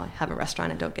can now. I have a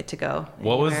restaurant and don't get to go.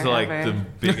 What was like the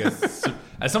biggest,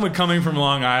 as someone coming from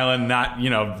Long Island, not,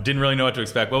 didn't really know what to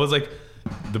expect, what was like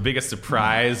the biggest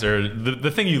surprise or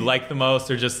the thing you liked the most,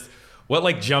 or just what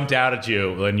like jumped out at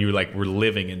you when you like were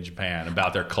living in Japan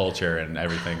about their culture and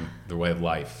everything, their way of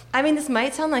life? I mean, this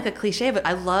might sound like a cliche, but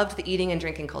I loved the eating and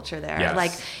drinking culture there. Yes.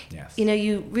 Like,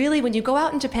 you really, when you go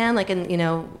out in Japan, like, and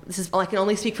this is, I can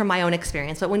only speak from my own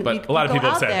experience, but when you a lot of go people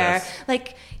out have said there, this.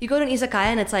 like, you go to an izakaya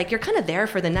and it's like you're kind of there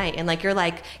for the night, and like you're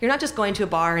not just going to a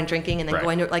bar and drinking and then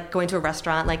going to a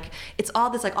restaurant. Like, it's all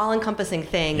this like all-encompassing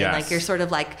thing, and like you're sort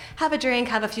of like have a drink,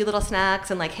 have a few little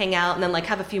snacks, and like hang out, and then like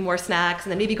have a few more snacks,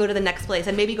 and then maybe go to the next place,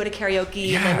 and maybe go to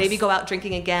karaoke, and then maybe go out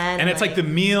drinking again. And it's like the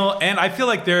meal, and I feel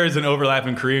like there is an overlap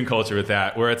in Korean culture with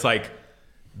that, where it's like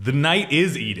the night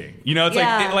is eating. It's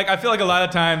like I feel like a lot of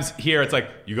times here it's like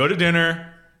you go to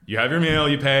dinner, you have your meal,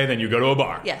 you pay, then you go to a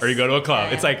bar or you go to a club.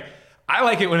 Yeah. It's like I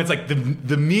like it when it's like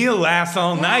the meal lasts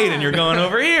all night and you're going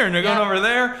over here and you're going over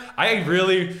there.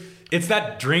 It's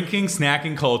that drinking,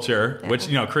 snacking culture, which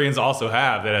Koreans also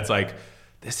have, that it's like,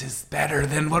 this is better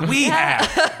than what we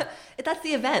have. That's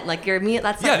the event, like your meal.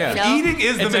 That's eating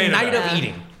is the main night event. of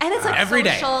eating, and it's like every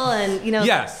social day. And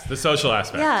yes, the social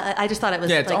aspect. Yeah, I just thought it was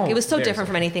it was so different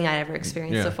from anything I'd ever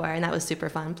experienced before, and that was super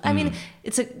fun. I mean,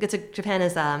 Japan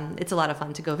is it's a lot of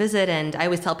fun to go visit, and I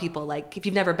always tell people, like, if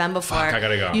you've never been before, I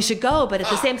gotta go. You should go, but at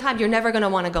the same time, you're never going to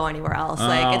want to go anywhere else.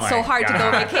 Like, it's so hard to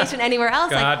go vacation anywhere else.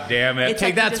 God damn it!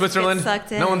 Take that, Switzerland.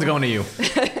 No one's going to you.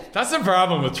 That's the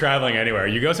problem with traveling anywhere.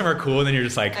 You go somewhere cool, and then you're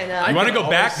just like, you want to go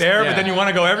back there, but then you want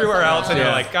to go everywhere else, and you're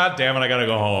like, God damn it, I gotta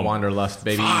go home. Wanderlust,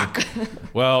 baby. Fuck.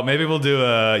 Well, maybe we'll do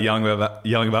a Yelling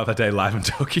About That Day live in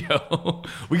Tokyo.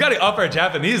 We gotta up our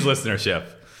Japanese listenership.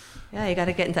 Yeah, you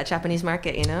gotta get into that Japanese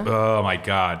market, Oh my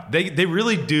God. They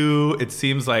really do. It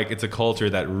seems like it's a culture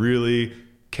that really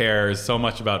cares so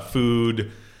much about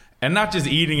food, and not just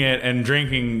eating it and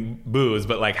drinking booze,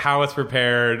 but like how it's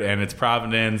prepared and its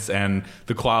provenance and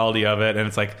the quality of it. And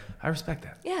it's like, I respect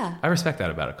that. Yeah. I respect that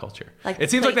about a culture. Like,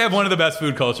 it seems like they have one of the best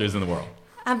food cultures in the world.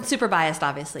 I'm super biased,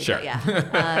 obviously. Sure. But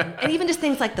yeah. And even just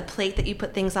things like the plate that you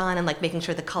put things on, and like making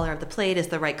sure the color of the plate is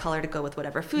the right color to go with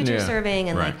whatever food you're serving,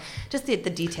 and like just the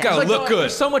details. Gotta look good.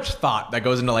 There's so much thought that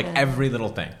goes into like every little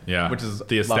thing. Yeah. Which is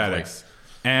the aesthetics. Lovely.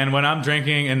 And when I'm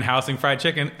drinking and housing fried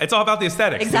chicken, it's all about the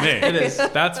aesthetics to me. It is.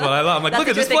 That's what I love. I'm like, look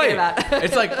at this plate.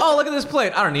 It's like, oh, look at this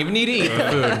plate. I don't even need to eat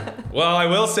the food. Well, I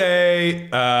will say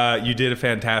you did a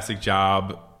fantastic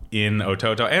job in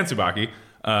Ototo and Tsubaki.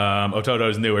 Ototo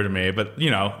is newer to me, but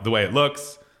the way it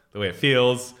looks, the way it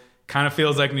feels, kind of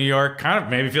feels like New York, kind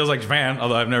of maybe feels like Japan,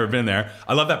 although I've never been there.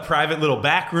 I love that private little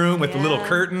back room with the little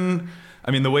curtain. I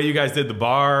mean, the way you guys did the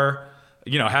bar,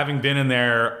 having been in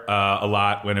there a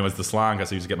lot when it was the salon,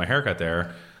 because I used to get my haircut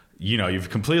there, you've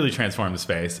completely transformed the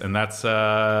space, and that's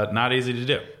not easy to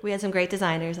do. We had some great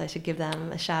designers. I should give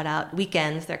them a shout out.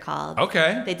 Weekends, they're called.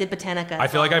 Okay. They did Botanica. I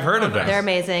feel like I've heard of them. They're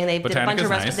amazing. They did a bunch of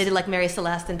restaurants. Nice. They did like Mary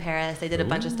Celeste in Paris. They did a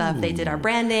bunch of stuff. They did our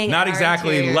branding. Not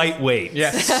exactly lightweight.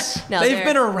 Yes. No, they've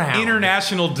been around.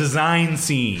 International design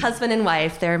scene. Husband and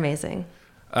wife. They're amazing.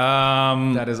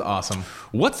 That is awesome.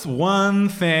 What's one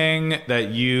thing that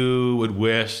you would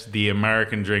wish the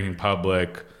American drinking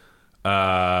public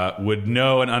would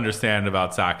know and understand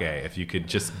about sake, if you could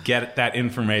just get that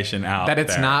information out? That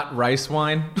it's not rice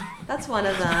wine. That's one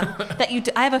of them.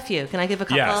 I have a few. Can I give a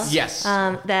couple? Yes.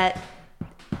 That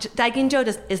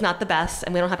Daiginjo is not the best,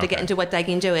 and we don't have to get into what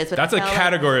Daiginjo is. But that's a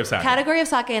category of sake. Category of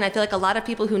sake, and I feel like a lot of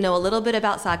people who know a little bit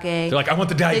about sake, they're like, I want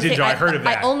the Daiginjo. I heard of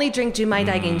that. I only drink Junmai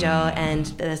Daiginjo, and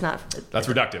that is not. That's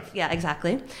reductive. Yeah,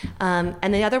 exactly.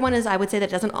 And the other one is, I would say that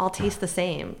it doesn't all taste the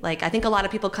same. Like, I think a lot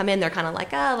of people come in, they're kind of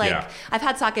like, I've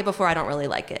had sake before, I don't really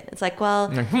like it. It's like, well,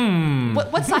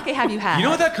 what sake have you had? You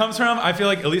know what that comes from? I feel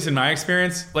like, at least in my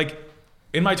experience, like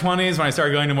in my 20s, when I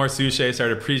started going to more sushi, I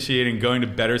started appreciating going to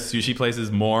better sushi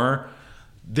places more.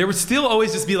 There would still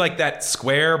always just be like that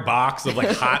square box of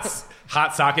like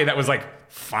hot sake that was like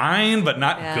fine, but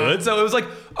not good. So it was like,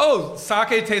 oh,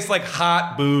 sake tastes like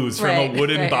hot booze from a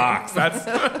wooden box.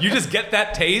 You just get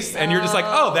that taste and you're just like,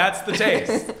 oh, that's the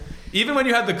taste. Even when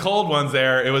you had the cold ones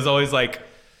there, it was always like,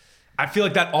 I feel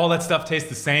like all that stuff tastes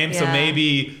the same. Yeah. So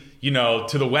maybe,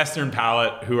 to the Western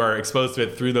palate who are exposed to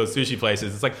it through those sushi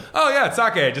places, it's like, oh yeah, it's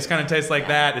sake. It just kind of tastes like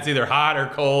that. It's either hot or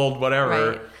cold,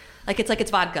 whatever. Right. Like it's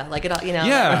vodka. Like it,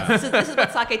 Yeah. This is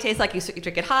what sake tastes like. You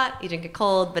drink it hot, you drink it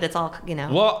cold, but it's all,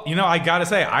 Well, I gotta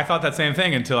say, I thought that same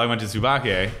thing until I went to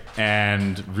Tsubaki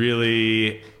and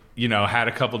really, had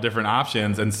a couple different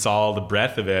options and saw the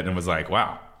breadth of it and was like,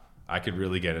 wow, I could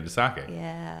really get into sake.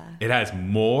 Yeah. It has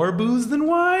more booze than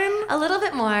wine? A little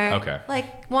bit more. Okay.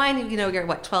 Like wine, you're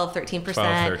what, 12, 13%?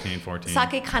 12, 13, 14.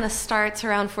 Sake kind of starts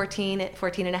around 14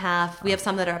 and a half. We have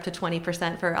some that are up to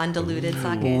 20% for undiluted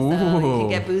sake. So you can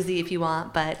get boozy if you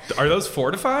want, but... Are those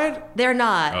fortified? They're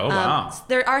not. Oh, wow.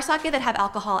 There are sake that have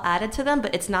alcohol added to them,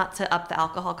 but it's not to up the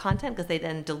alcohol content because they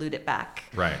then dilute it back.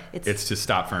 Right. It's to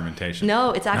stop fermentation.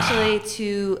 No, it's actually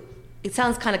to... It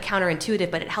sounds kind of counterintuitive,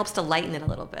 but it helps to lighten it a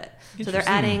little bit. So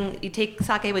you take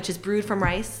sake, which is brewed from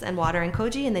rice and water and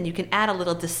koji, and then you can add a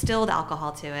little distilled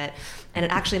alcohol to it, and it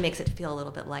actually makes it feel a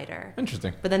little bit lighter.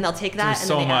 Interesting. But then they'll take that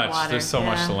and then they add water. There's so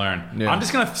much to learn. Yeah. I'm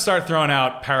just going to start throwing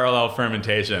out parallel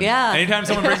fermentation. Yeah. Anytime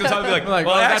someone brings this up, I'll be like,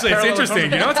 well, actually, it's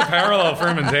interesting. It's a parallel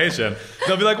fermentation.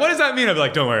 They'll be like, what does that mean? I'll be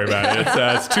like, don't worry about it.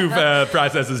 It's two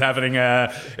processes happening.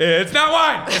 It's not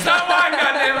wine. It's not wine,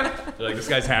 goddammit. They're like, this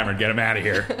guy's hammered. Get him out of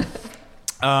here.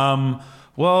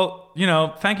 Well,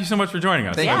 thank you so much for joining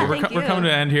us. Thank you. We're coming to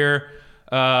an end here.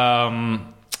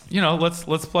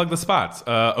 Let's plug the spots.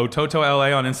 Ototo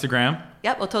LA on Instagram.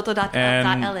 Yep, ototo.la. And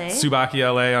Tsubaki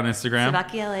LA on Instagram.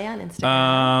 Tsubaki LA on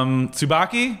Instagram.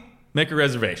 Tsubaki, make a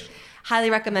reservation. Highly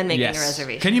recommend making a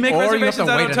reservation. Can you make reservations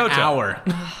at Ototo? An hour.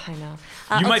 I know.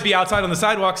 You might be outside on the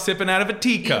sidewalk sipping out of a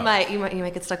teacup. You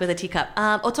might get stuck with a teacup.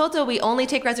 Ototo, we only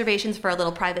take reservations for a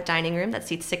little private dining room that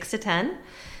seats 6 to 10.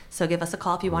 So give us a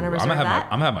call if you want to reserve that.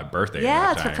 I'm going to have my birthday.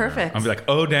 Yeah, it's perfect. I'm going to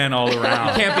be like, Oden all around.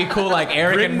 You can't be cool like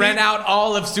Eric and rent out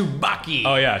all of Tsubaki.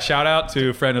 Oh, yeah. Shout out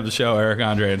to friend of the show, Eric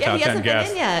Andre, and Top 10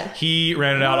 guest. He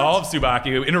rented out all of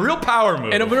Tsubaki in a real power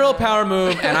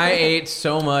move. And I ate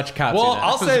so much katsuna. Well,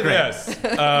 I'll say this.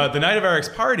 The night of Eric's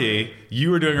party,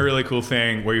 you were doing a really cool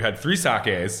thing where you had 3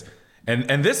 sakes.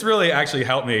 And this really actually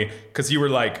helped me because you were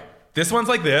like, this one's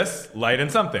like this, light and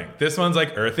something. This one's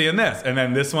like earthy and this. And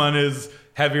then this one is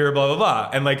heavier, blah, blah, blah.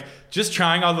 And like just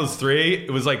trying all those 3,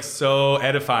 it was like so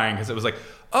edifying because it was like,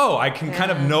 oh, I can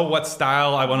kind of know what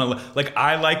style I want to, like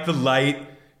I like the light,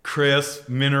 crisp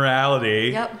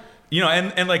minerality. Yep.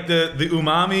 And like the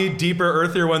umami, deeper,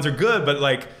 earthier ones are good, but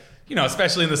like,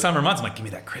 especially in the summer months, I'm like, give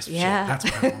me that crisp shit. That's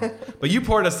what I want. But you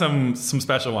poured us some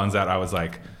special ones that I was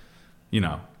like,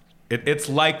 it's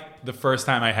like the first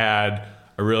time I had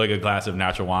a really good glass of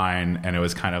natural wine, and it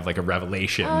was kind of like a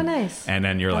revelation. Oh, nice. And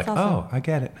then you're oh, I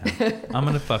get it now. I'm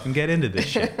going to fucking get into this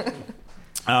shit.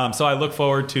 So I look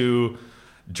forward to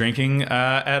drinking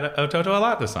at Ototo a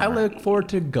lot this summer. I look forward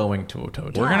to going to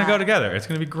Ototo. We're going to go together. It's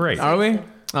going to be great. Are we? All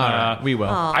right, we will.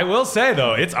 I will say,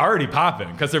 though, it's already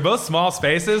popping because they're both small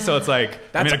spaces, so it's like,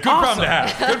 a good problem to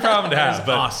have. Good problem to have.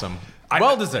 But awesome.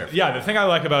 Well deserved. Yeah, the thing I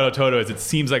like about Ototo is it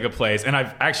seems like a place, and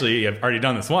I've already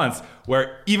done this once,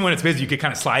 where even when it's busy, you could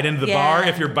kind of slide into the bar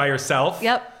if you're by yourself.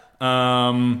 Yep.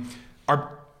 Our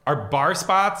bar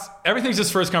spots, everything's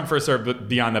just first come, first serve, but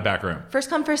beyond the back room. First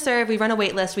come, first serve. We run a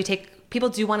wait list. People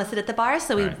do want to sit at the bar,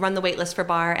 so we run the wait list for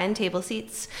bar and table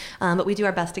seats. But we do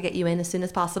our best to get you in as soon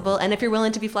as possible. And if you're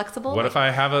willing to be flexible. What if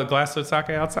I have a glass of sake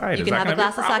outside? You can have a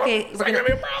glass of sake. We're going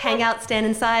to hang out, stand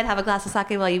inside, have a glass of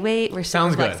sake while you wait. We're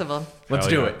super flexible. Let's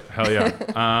do it. Hell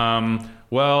yeah.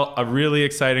 Well, a really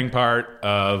exciting part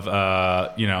of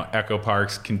Echo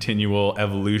Park's continual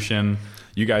evolution.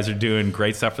 You guys are doing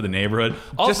great stuff for the neighborhood.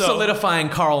 Also, just solidifying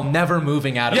Carl never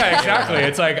moving out of Yeah, exactly.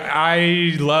 It's like,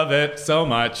 I love it so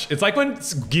much. It's like when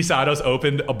Guisados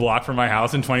opened a block from my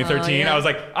house in 2013. I was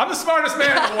like, I'm the smartest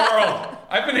man in the world.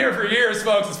 I've been here for years,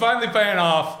 folks. It's finally paying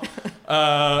off.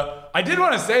 I did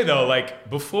want to say, though, like,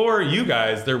 before you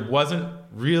guys, there wasn't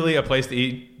really a place to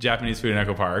eat Japanese food in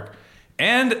Echo Park.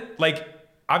 And like,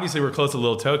 obviously we're close to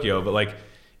Little Tokyo, but like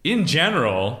in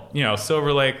general, you know,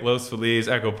 Silver Lake, Los Feliz,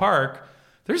 Echo Park,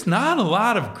 there's not a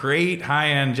lot of great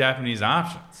high-end Japanese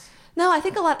options. No, I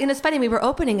think a lot, it's funny, we were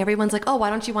opening, everyone's like, oh, why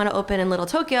don't you want to open in Little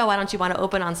Tokyo? Why don't you want to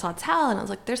open on Sawtelle? And I was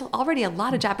like, there's already a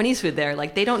lot of Japanese food there.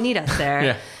 Like, they don't need us there.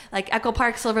 Yeah. Like, Echo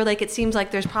Park, Silver Lake, it seems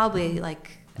like there's probably,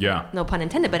 like, no pun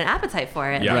intended, but an appetite for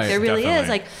it. Yeah, like, there really definitely is.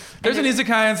 Like, there's an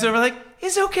izakaya in Silver Lake.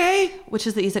 It's okay. Which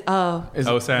is the izakaya? Oh.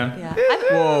 Osan. Yeah.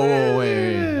 Whoa,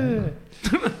 wait.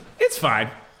 It's fine.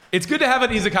 It's good to have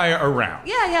an izakaya around.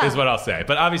 Yeah. Is what I'll say.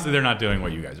 But obviously they're not doing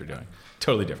what you guys are doing.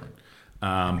 Totally different.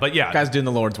 But yeah. Guys doing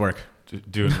the Lord's work.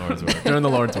 Doing the Lord's work. Doing the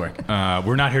Lord's work.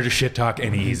 We're not here to shit talk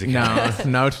any izakaya.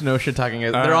 No shit talking.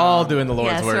 They're all doing the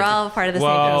Lord's work. Yes, we're all part of the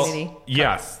same community.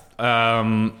 Yes.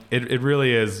 It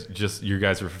really is just you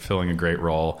guys are fulfilling a great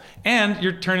role, and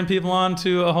you're turning people on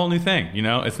to a whole new thing. You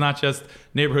know, it's not just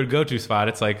neighborhood go-to spot.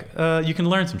 It's like you can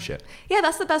learn some shit. Yeah,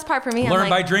 that's the best part for me. Learn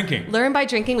by drinking. Learn by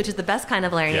drinking, which is the best kind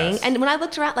of learning. Yes. And when I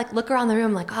look around the room,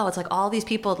 I'm like, oh, it's like all these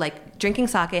people like drinking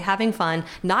sake, having fun,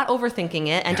 not overthinking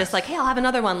it, and just like, hey, I'll have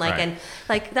another one. Like, and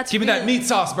like that's give me that meat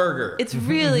sauce burger. It's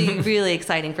really, really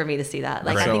exciting for me to see that.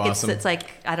 Like, I think awesome. it's like,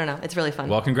 I don't know, it's really fun.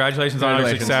 Well, congratulations on your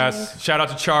success. Shout out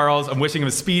to Charles. I'm wishing him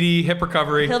a speedy hip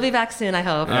recovery. He'll be back soon, I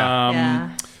hope.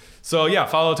 Yeah. So yeah,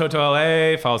 follow Toto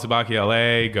LA, follow Tsubaki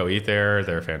LA, go eat there.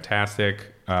 They're fantastic.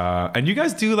 And you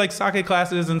guys do like sake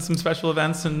classes and some special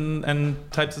events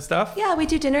and types of stuff? Yeah, we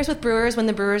do dinners with brewers when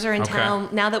the brewers are in town.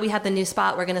 Now that we have the new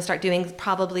spot, we're going to start doing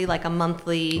probably like a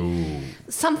monthly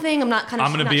something. I'm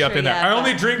going to be up in there. I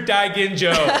only drink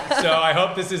Daiginjo, so I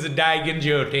hope this is a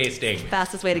Daiginjo tasting.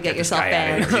 Fastest way to get yourself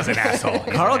banned. He's an asshole.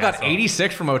 Carl got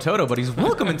 86 from Ototo, but he's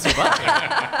welcome in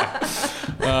Tsubaki.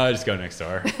 Just go next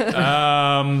door.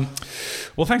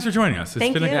 Well, thanks for joining us.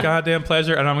 It's been a goddamn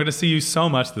pleasure, and I'm going to see you so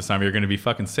much this summer. You're going to be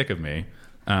fucking sick of me.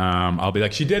 I'll be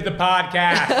like, she did the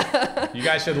podcast. You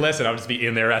guys should listen. I'll just be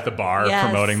in there at the bar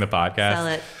promoting the podcast. Sell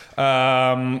it.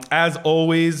 As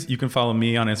always, you can follow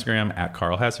me on Instagram at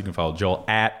Carl Hess. You can follow Joel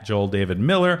at Joel David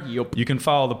Miller. Yep. You can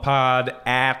follow the pod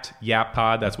at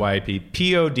YapPod. That's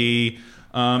YAPPOD.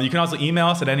 You can also email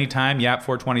us at any time,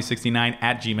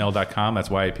 yap42069@gmail.com. That's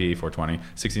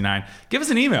YAP42069. Give us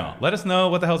an email. Let us know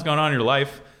what the hell's going on in your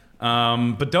life.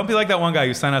 But don't be like that one guy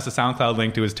who sent us a SoundCloud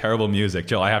link to his terrible music.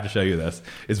 Joel, I have to show you this.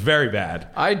 It's very bad.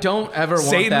 I don't ever want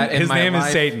Satan, that in his my name life.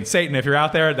 is Satan. Satan, if you're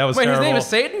out there, that was terrible. Wait, his name is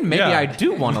Satan? Maybe I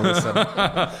do want to listen.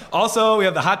 Also, we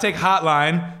have the Hot Take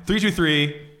Hotline,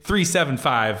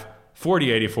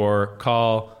 323-375-4084.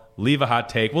 Call, leave a hot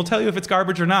take. We'll tell you if it's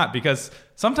garbage or not, because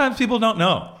sometimes people don't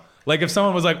know. Like if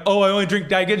someone was like, oh, I only drink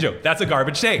Daiginjo. That's a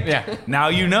garbage take. Yeah. Now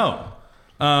you know.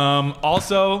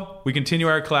 Also, we continue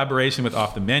our collaboration with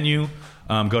Off the Menu.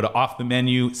 Go to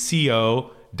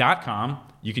offthemenuco.com.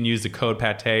 You can use the code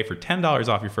PATE for $10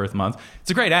 off your first month. It's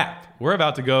a great app. We're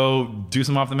about to go do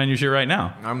some off the menu shit right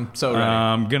now. I'm so ready.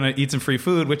 I'm going to eat some free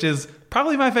food, which is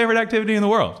probably my favorite activity in the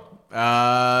world.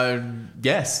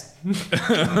 Yes.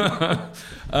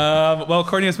 Well,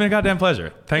 Courtney, it's been a goddamn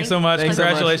pleasure. Thanks so much.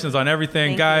 Congratulations on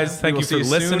everything. Guys, thank you for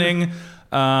listening.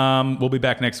 We'll be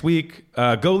back next week.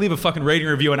 Go leave a fucking rating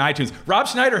review on iTunes. Rob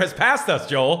Schneider has passed us,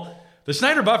 Joel. The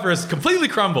Schneider buffer has completely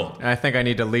crumbled. I think I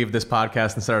need to leave this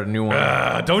podcast and start a new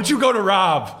one. Don't you go to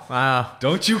Rob.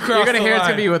 Don't you cross You're going to hear line. it's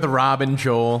going to be with Rob and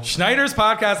Joel. Schneider's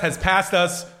podcast has passed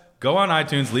us. Go on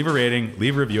iTunes, leave a rating,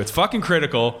 leave a review. It's fucking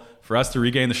critical for us to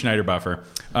regain the Schneider buffer.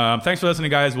 Thanks for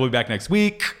listening, guys. We'll be back next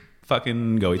week.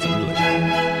 Fucking go eat some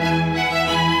religion.